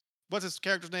 What's his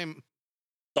character's name?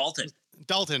 Dalton.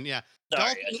 Dalton. Yeah.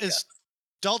 Sorry,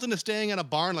 Dalton is staying in a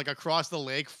barn like across the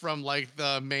lake from like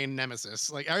the main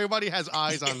nemesis. Like everybody has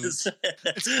eyes on.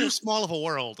 It's too small of a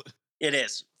world. It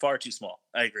is far too small.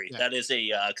 I agree. Yeah. That is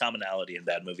a commonality in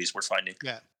bad movies we're finding.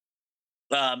 Yeah.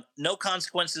 No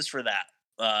consequences for that.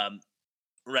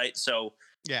 Right. So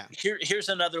yeah. Here's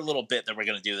another little bit that we're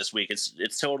going to do this week.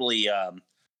 It's totally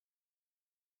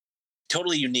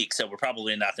unique. So we're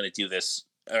probably not going to do this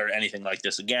or anything like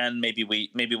this again. Maybe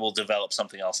we'll develop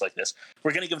something else like this.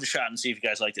 We're going to give it a shot and see if you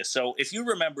guys like this. So if you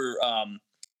remember,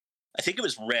 I think it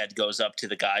was Red goes up to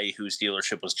the guy whose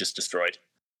dealership was just destroyed.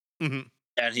 Mm-hmm.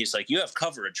 And he's like, "You have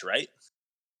coverage, right?"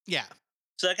 Yeah.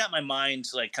 So that got my mind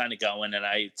like kind of going, and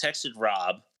I texted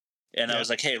Rob, and I was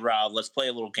like, "Hey, Rob, let's play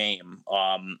a little game."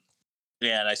 And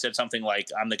I said something like,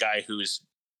 "I'm the guy whose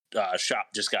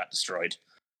shop just got destroyed."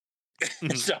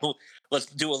 So let's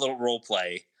do a little role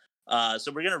play.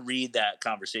 So we're going to read that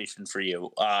conversation for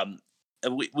you.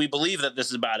 We believe that this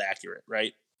is about accurate,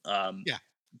 right? Yeah.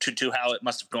 To how it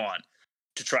must have gone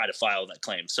to try to file that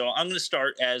claim. So I'm going to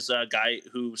start as a guy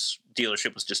whose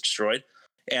dealership was just destroyed,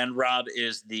 and Rob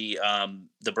is the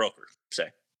broker. Say,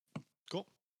 Cool.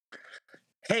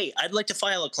 hey, I'd like to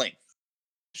file a claim.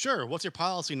 Sure. What's your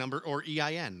policy number or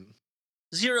EIN?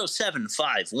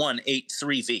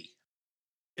 075183V.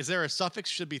 Is there a suffix?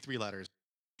 Should be 3 letters.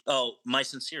 Oh, my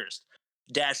sincerest.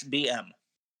 -BM.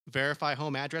 Verify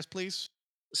home address, please.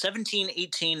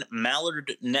 1718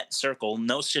 Mallard Net Circle,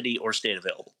 no city or state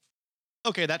available.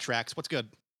 Okay, that tracks. What's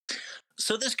good?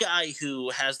 So this guy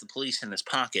who has the police in his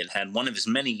pocket had one of his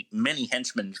many, many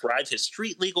henchmen drive his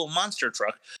street-legal monster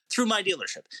truck through my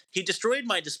dealership. He destroyed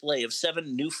my display of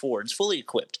 7 new Fords fully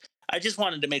equipped. I just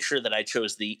wanted to make sure that I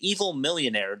chose the evil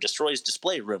millionaire destroys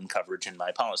display room coverage in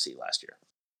my policy last year.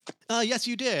 Yes,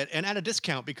 you did, and at a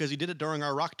discount because you did it during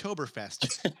our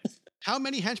Rocktoberfest. How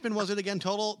many henchmen was it again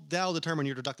total? That'll determine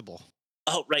your deductible.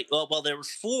 Oh, right. Well, there were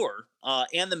 4,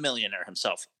 and the millionaire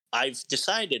himself. I've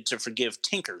decided to forgive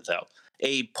Tinker, though.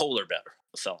 A polar bear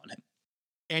fell on him.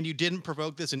 And you didn't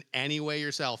provoke this in any way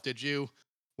yourself, did you?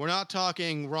 We're not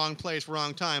talking wrong place,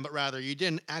 wrong time, but rather you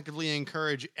didn't actively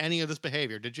encourage any of this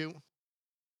behavior, did you?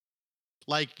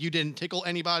 Like you didn't tickle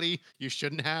anybody you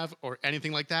shouldn't have or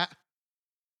anything like that?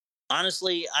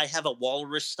 Honestly, I have a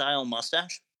walrus-style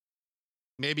mustache.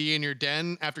 Maybe in your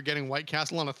den after getting White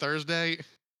Castle on a Thursday?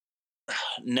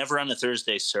 Never on a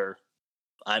Thursday, sir.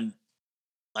 I'm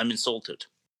insulted.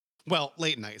 Well,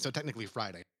 late night, so technically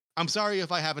Friday. I'm sorry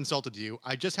if I have insulted you.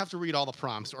 I just have to read all the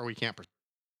prompts or we can't proceed.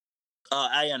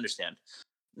 I understand.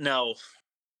 No,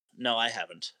 I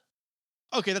haven't.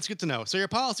 Okay, that's good to know. So your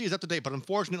policy is up to date, but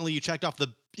unfortunately you checked off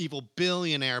the evil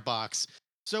billionaire box.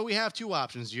 So we have 2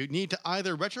 options. You need to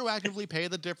either retroactively pay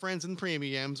the difference in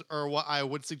premiums, or what I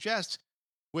would suggest,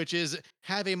 which is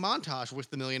have a montage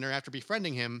with the millionaire after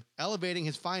befriending him, elevating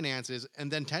his finances,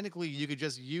 and then technically you could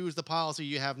just use the policy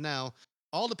you have now.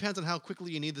 All depends on how quickly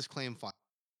you need this claim filed.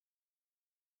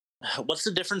 What's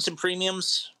the difference in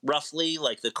premiums, roughly,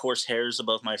 like the coarse hairs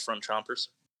above my front chompers?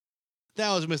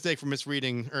 That was a mistake for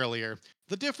misreading earlier.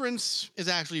 The difference is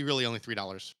actually really only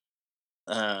 $3.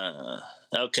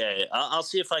 Okay. I'll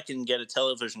see if I can get a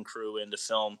television crew in to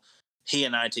film he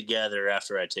and I together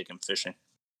after I take him fishing.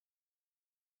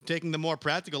 Taking the more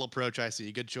practical approach, I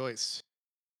see. Good choice.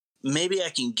 Maybe I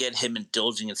can get him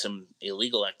indulging in some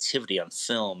illegal activity on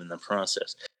film in the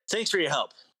process. Thanks for your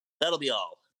help. That'll be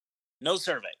all. No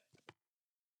survey.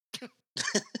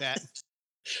 That.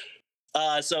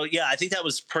 So yeah, I think that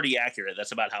was pretty accurate.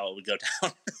 That's about how it would go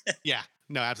down. Yeah.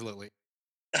 No, absolutely.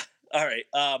 All right.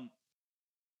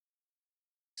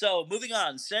 So moving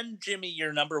on, send Jimmy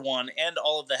your number 1 and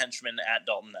all of the henchmen at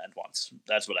Dalton at once.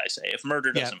 That's what I say. If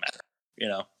murder doesn't matter, you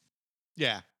know.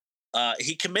 Yeah.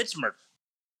 He commits murder,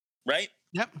 right?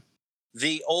 Yep.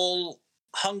 The old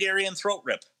Hungarian throat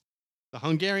rip. The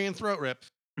Hungarian throat rip.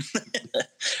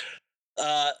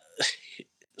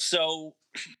 So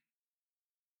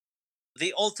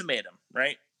the ultimatum,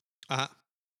 right? Uh-huh.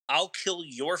 I'll kill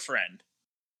your friend,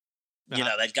 you Uh-huh.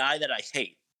 know, that guy that I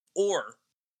hate, or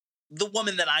the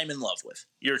woman that I'm in love with.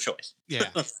 Your choice.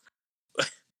 Yeah.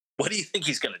 What do you think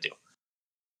he's going to do?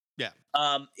 Yeah.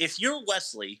 If you're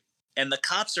Wesley and the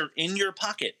cops are in your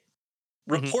pocket,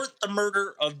 report the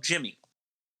murder of Jimmy.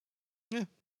 Yeah.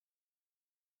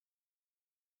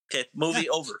 Okay, movie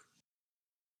over.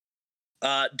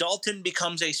 Dalton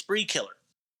becomes a spree killer.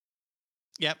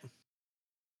 Yep.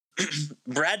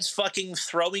 Brad's fucking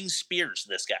throwing spears,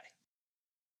 this guy.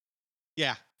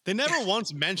 Yeah. They never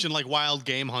once mentioned like wild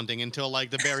game hunting until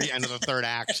like the very end of the 3rd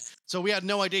act. So we had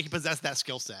no idea he possessed that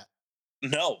skill set.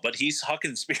 No, but he's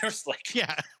hucking spears like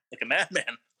a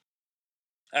madman.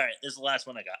 All right, this is the last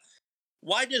one I got.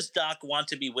 Why does Doc want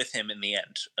to be with him in the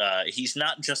end? He's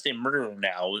not just a murderer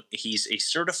now. He's a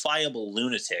certifiable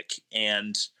lunatic,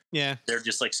 and they're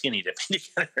just like skinny dipping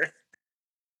together.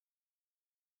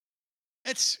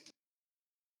 It's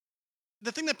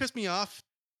the thing that pissed me off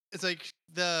is like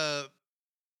the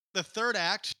 3rd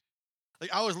act.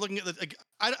 Like I was looking at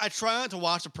I try not to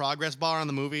watch the progress bar on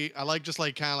the movie. I like just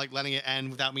like kind of like letting it end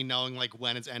without me knowing like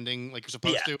when it's ending, like you're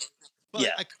supposed to. But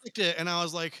I clicked it and I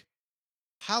was like,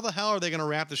 how the hell are they going to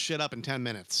wrap this shit up in 10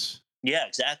 minutes? Yeah,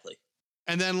 exactly.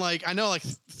 And then like I know like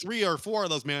 3 or 4 of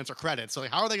those minutes are credits. So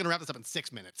like, how are they going to wrap this up in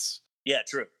 6 minutes? Yeah,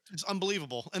 true. It's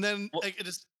unbelievable. And then like it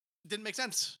just didn't make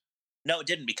sense. No, it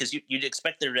didn't, because you'd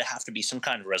expect there to have to be some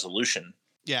kind of resolution.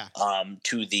 Yeah.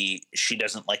 To the she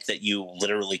doesn't like that you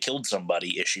literally killed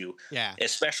somebody issue. Yeah.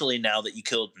 Especially now that you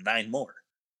killed 9 more.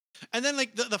 And then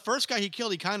like the first guy he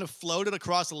killed, he kind of floated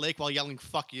across the lake while yelling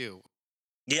 "fuck you."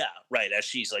 Yeah, right. As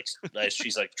she's like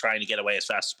trying to get away as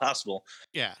fast as possible,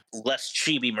 Yeah. lest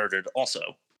she be murdered also.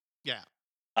 Yeah.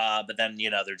 But then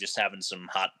they're just having some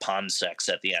hot pond sex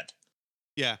at the end.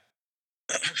 Yeah.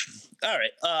 All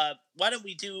right. Why don't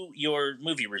we do your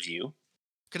movie review?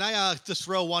 Can I just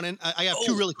throw one in? I have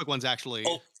two really quick ones actually.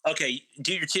 Oh, okay.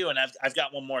 Do your two, and I've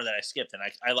got one more that I skipped, and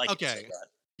I like it. Okay. So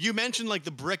You mentioned like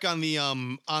the brick on the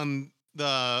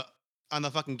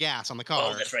fucking gas on the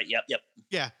car. oh, that's right. Yep.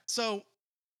 Yeah. So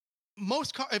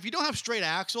most car, if you don't have straight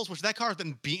axles, which that car's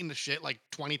been beaten to shit like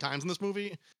 20 times in this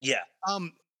movie. Yeah.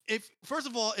 If first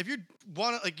of all, if you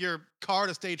want like your car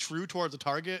to stay true towards the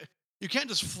target, you can't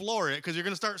just floor it because you're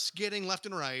gonna start skidding left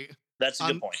and right. That's a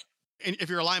good point. And if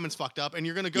your alignment's fucked up, and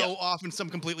you're gonna go off in some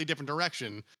completely different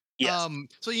direction. Yes.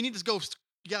 So you need to go,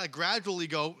 gradually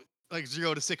go like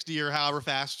 0 to 60 or however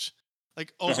fast,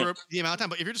 like over the amount of time.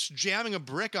 But if you're just jamming a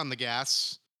brick on the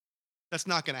gas, that's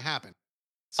not gonna happen.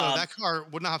 So that car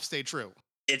would not have stayed true.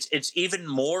 It's even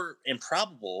more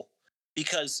improbable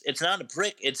because it's not a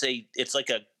brick. It's like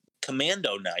a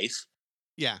commando knife.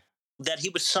 Yeah. That he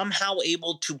was somehow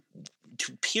able to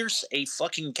pierce a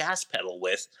fucking gas pedal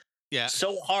with. Yeah.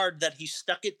 So hard that he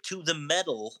stuck it to the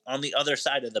metal on the other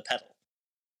side of the pedal.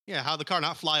 Yeah. How the car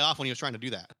not fly off when he was trying to do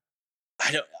that?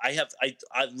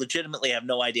 I legitimately have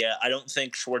no idea. I don't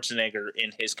think Schwarzenegger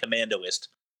in his Commandoist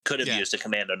could have used a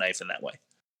commando knife in that way.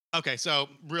 Okay, so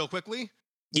real quickly,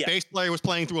 bass player was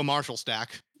playing through a Marshall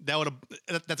stack.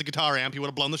 That's a guitar amp. He would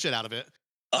have blown the shit out of it.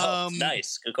 Oh,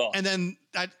 nice, good call. And then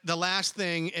the last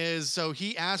thing is, so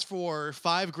he asked for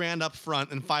 $5,000 up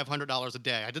front and $500 a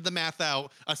day. I did the math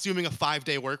out, assuming a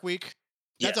 5-day work week.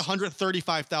 That's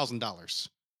 $135,000.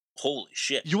 Holy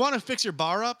shit! You want to fix your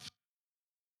bar up?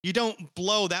 You don't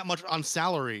blow that much on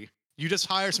salary. You just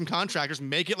hire some contractors,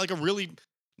 make it like a really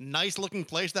nice looking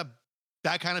place that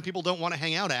kind of people don't want to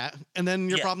hang out at, and then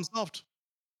your problem's solved.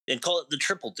 And call it the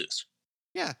Triple Deuce.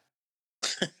 Yeah.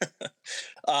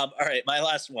 All right, my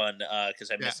last one,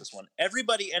 because I missed this one.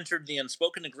 Everybody entered the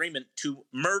unspoken agreement to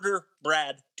murder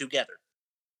Brad together.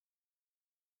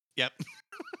 Yep.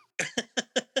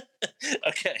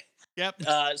 Okay. Yep.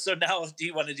 So now, do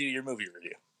you want to do your movie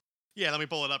review? Yeah, let me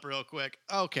pull it up real quick.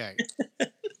 Okay.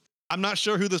 I'm not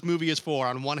sure who this movie is for.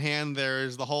 On one hand,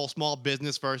 there's the whole small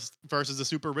business versus the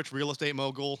super rich real estate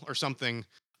mogul or something.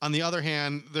 On the other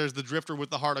hand, there's the drifter with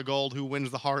the heart of gold who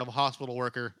wins the heart of a hospital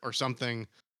worker or something.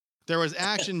 There was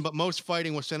action, but most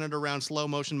fighting was centered around slow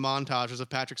motion montages of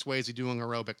Patrick Swayze doing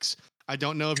aerobics. I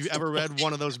don't know if you ever read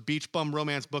one of those beach bum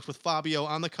romance books with Fabio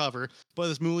on the cover, but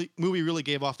this movie really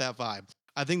gave off that vibe.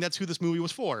 I think that's who this movie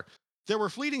was for. There were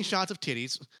fleeting shots of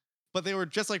titties, but they were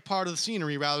just like part of the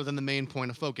scenery rather than the main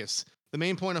point of focus. The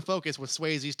main point of focus was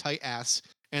Swayze's tight ass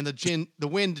and the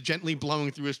wind gently blowing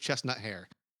through his chestnut hair.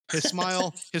 His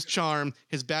smile, his charm,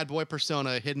 his bad boy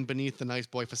persona hidden beneath the nice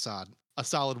boy facade. A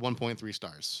solid 1.3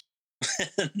 stars.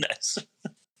 Nice.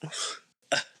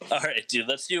 All right, dude.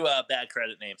 Let's do bad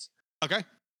credit names. Okay.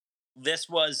 This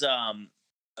was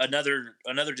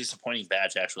another disappointing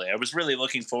batch. Actually, I was really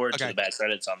looking forward to the bad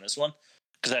credits on this one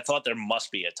because I thought there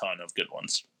must be a ton of good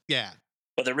ones. Yeah.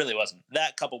 But there really wasn't.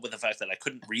 That coupled with the fact that I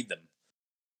couldn't read them.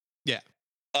 Yeah.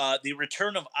 The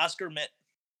return of Oscar Mitt.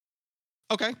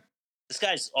 Okay. This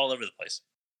guy's all over the place.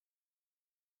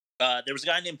 There was a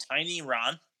guy named Tiny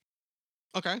Ron.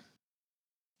 Okay.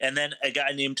 And then a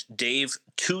guy named Dave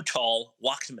Too Tall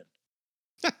Wachman.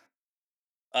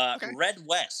 Red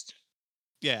West.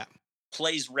 Yeah.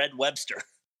 Plays Red Webster.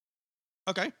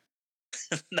 Okay.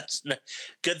 That's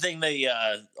good thing they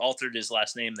altered his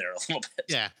last name there a little bit.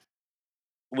 Yeah.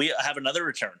 We have another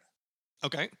return.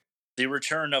 Okay. The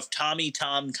return of Tommy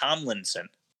Tom Tomlinson.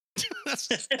 that's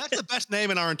the best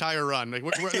name in our entire run. Like,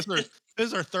 this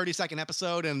is our 32nd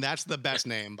episode, and that's the best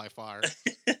name by far.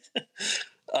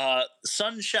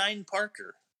 Sunshine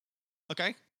Parker.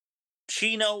 Okay.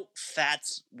 Chino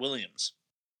Fats Williams.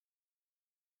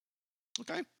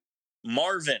 Okay.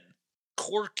 Marvin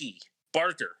Corky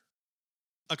Barker.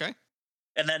 Okay.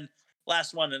 And then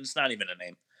last one, and it's not even a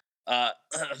name.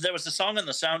 There was a song on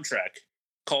the soundtrack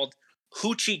called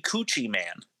Hoochie Coochie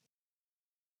Man.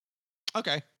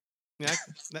 Okay. Yeah,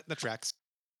 that tracks.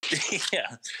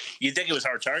 Yeah. You'd think it was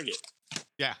Hard Target.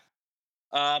 Yeah.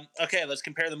 Okay, let's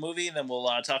compare the movie, and then we'll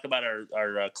talk about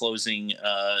our closing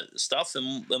stuff,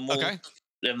 and then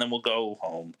we'll go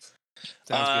home.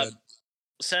 Sounds good.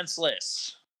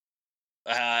 Senseless.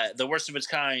 The worst of its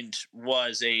kind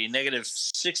was a negative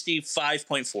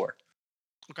 65.4.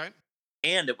 Okay.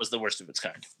 And it was the worst of its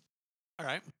kind. All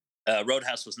right.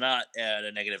 Roadhouse was not at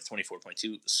a negative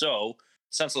 24.2. So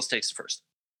Senseless takes the first.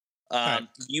 Right.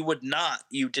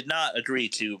 You did not agree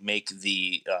to make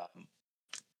the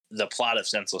plot of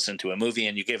Senseless into a movie,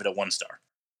 and you gave it a 1 star.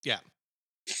 Yeah.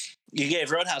 You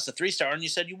gave Roadhouse a 3 star, and you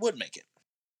said you would make it.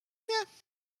 Yeah.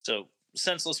 So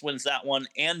Senseless wins that one,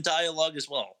 and dialogue as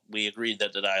well. We agreed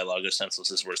that the dialogue of Senseless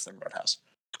is worse than Roadhouse.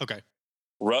 Okay.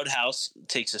 Roadhouse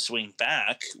takes a swing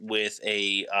back with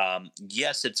a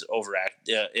yes, its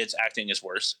acting is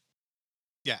worse.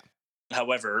 Yeah.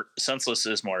 However, Senseless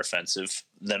is more offensive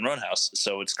than Roadhouse,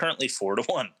 so it's currently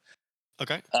 4-1.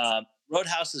 Okay.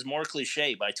 Roadhouse is more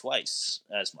cliche by twice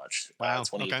as much. Wow.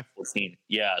 2014. Okay.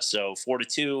 Yeah, so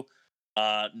 4-2.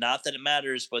 Not that it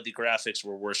matters, but the graphics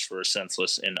were worse for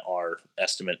Senseless in our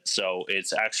estimate. So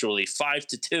it's actually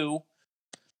 5-2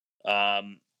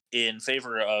 in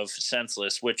favor of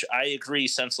Senseless, which I agree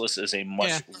Senseless is a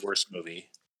much worse movie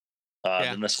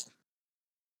than this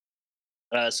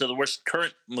one. So the worst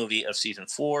current movie of season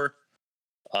 4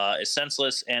 is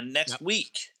Senseless. And next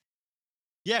week.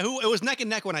 Yeah, it was neck and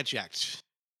neck when I checked.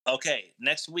 Okay,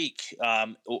 next week,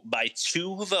 by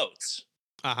 2 votes,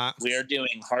 we are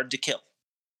doing Hard to Kill.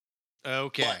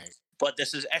 Okay. But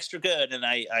this is extra good, and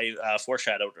I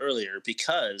foreshadowed earlier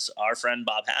because our friend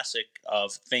Bob Hassick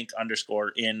of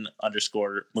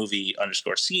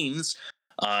think_in_movie_scenes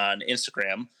on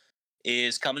Instagram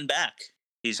is coming back.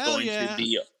 He's going to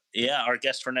be our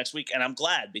guest for next week, and I'm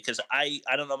glad because I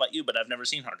don't know about you, but I've never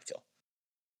seen Hard to Kill.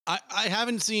 I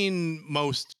haven't seen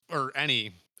most or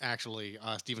any actually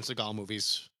Steven Seagal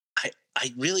movies.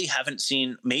 I really haven't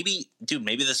seen. Maybe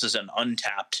this is an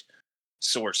untapped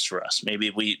source for us.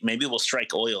 Maybe we'll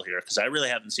strike oil here because I really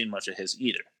haven't seen much of his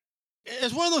either.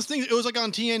 It's one of those things. It was like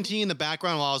on TNT in the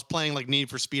background while I was playing like Need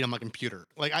for Speed on my computer.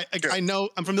 Like I know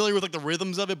I'm familiar with like the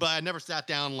rhythms of it, but I never sat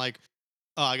down like,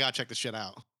 oh, I gotta check this shit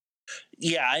out.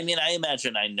 Yeah, I mean, I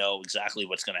imagine I know exactly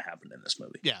what's going to happen in this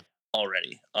movie. Yeah,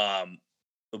 already.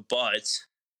 But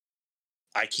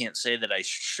I can't say that I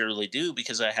surely do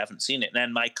because I haven't seen it.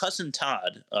 And my cousin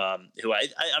Todd, who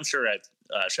I'm sure I've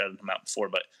shouted him out before,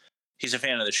 but he's a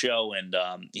fan of the show, and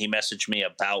he messaged me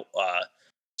about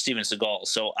Steven Seagal.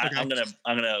 So I'm gonna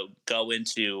go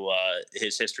into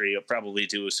his history. I'll probably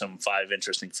do some 5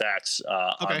 interesting facts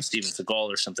on Steven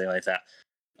Seagal or something like that.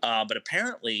 But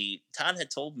apparently, Todd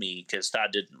had told me because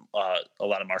Todd did a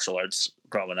lot of martial arts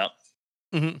growing up.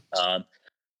 Mm-hmm.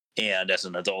 And as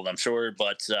an adult, I'm sure,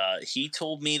 but he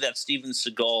told me that Steven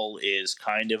Seagal is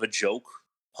kind of a joke,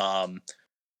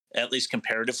 at least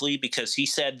comparatively, because he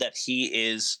said that he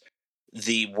is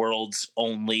the world's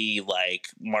only like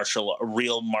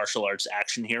real martial arts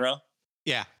action hero.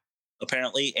 Yeah,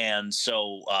 apparently, and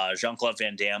so Jean-Claude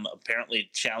Van Damme apparently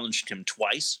challenged him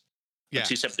twice, on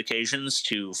 2 separate occasions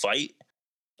to fight,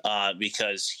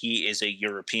 because he is a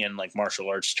European like martial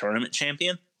arts tournament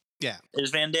champion. Yeah, is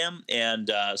Van Damme, and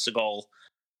Seagal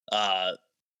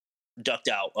ducked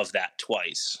out of that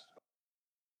twice.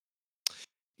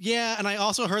 Yeah, and I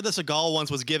also heard that Seagal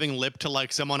once was giving lip to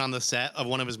like someone on the set of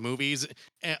one of his movies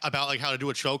about like how to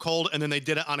do a chokehold, and then they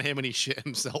did it on him and he shit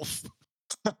himself.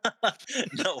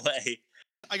 No way.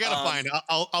 I gotta find it.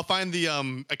 I'll find the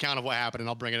account of what happened and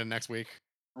I'll bring it in next week.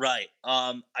 Right.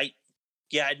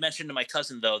 I'd mentioned to my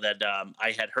cousin though that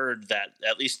I had heard that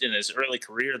at least in his early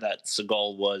career that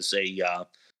Seagal was a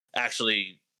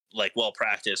actually like well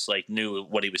practiced, like knew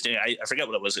what he was doing. I forget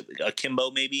what it was,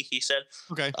 akimbo maybe he said.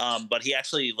 Okay. But he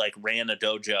actually like ran a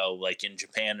dojo like in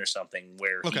Japan or something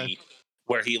where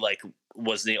he like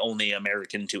was the only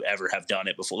American to ever have done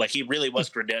it before. Like he really was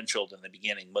credentialed in the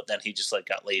beginning, but then he just like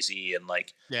got lazy and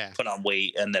like put on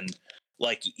weight, and then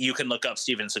like you can look up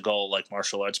Steven Seagal like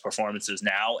martial arts performances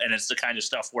now, and it's the kind of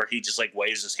stuff where he just like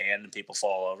waves his hand and people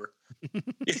fall over. You know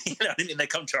what I mean? They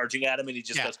come charging at him and he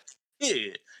just goes,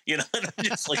 eh, you know, and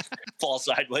just like fall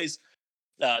sideways.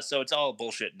 So it's all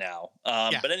bullshit now.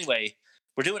 But anyway,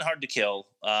 we're doing Hard to Kill,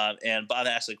 and Bob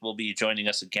Hassick will be joining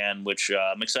us again, which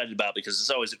I'm excited about because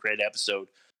it's always a great episode.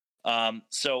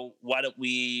 So why don't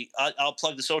we? I'll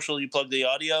plug the social, you plug the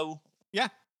audio. Yeah.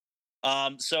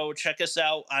 So check us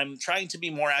out. I'm trying to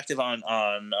be more active on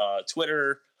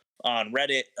Twitter, on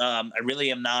Reddit. I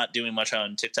really am not doing much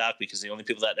on TikTok because the only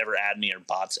people that ever add me are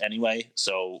bots anyway.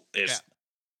 So if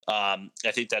I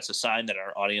think that's a sign that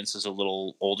our audience is a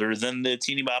little older than the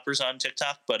teeny boppers on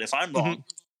TikTok. But if I'm wrong,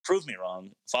 prove me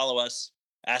wrong. Follow us,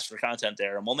 ask for content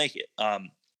there, and we'll make it. For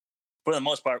the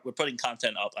most part, we're putting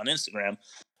content up on Instagram.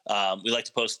 We like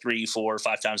to post 3, 4,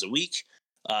 5 times a week.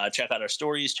 Check out our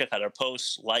stories, check out our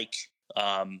posts,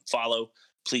 follow,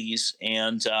 please.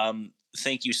 And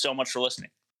thank you so much for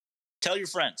listening. Tell your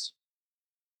friends.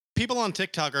 People on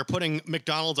TikTok are putting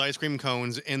McDonald's ice cream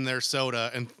cones in their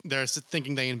soda and they're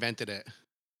thinking they invented it.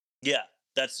 Yeah,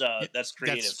 that's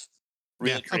creative.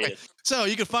 Really creative. Okay. So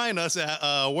you can find us at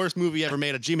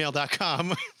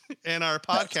worstmovieevermade@gmail.com. And our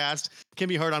podcast can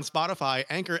be heard on Spotify,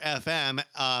 Anchor FM,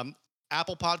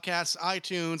 Apple Podcasts,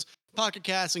 iTunes, Pocket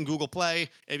Casts, and Google Play.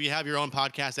 If you have your own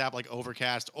podcast app like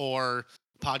Overcast or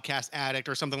Podcast Addict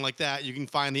or something like that, you can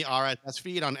find the RSS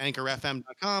feed on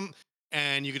anchorfm.com,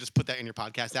 and you can just put that in your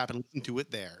podcast app and listen to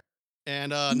it there.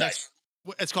 And next,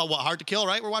 it's called what? Hard to Kill,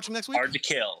 right? We're watching next week? Hard to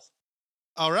Kill.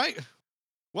 All right.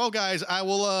 Well, guys, I'm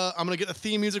gonna get the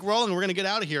theme music rolling, and we're gonna get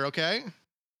out of here, okay?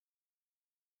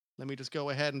 Let me just go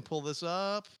ahead and pull this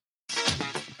up.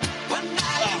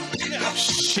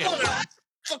 Shit.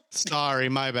 Sorry,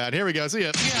 my bad. Here we go. See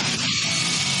ya.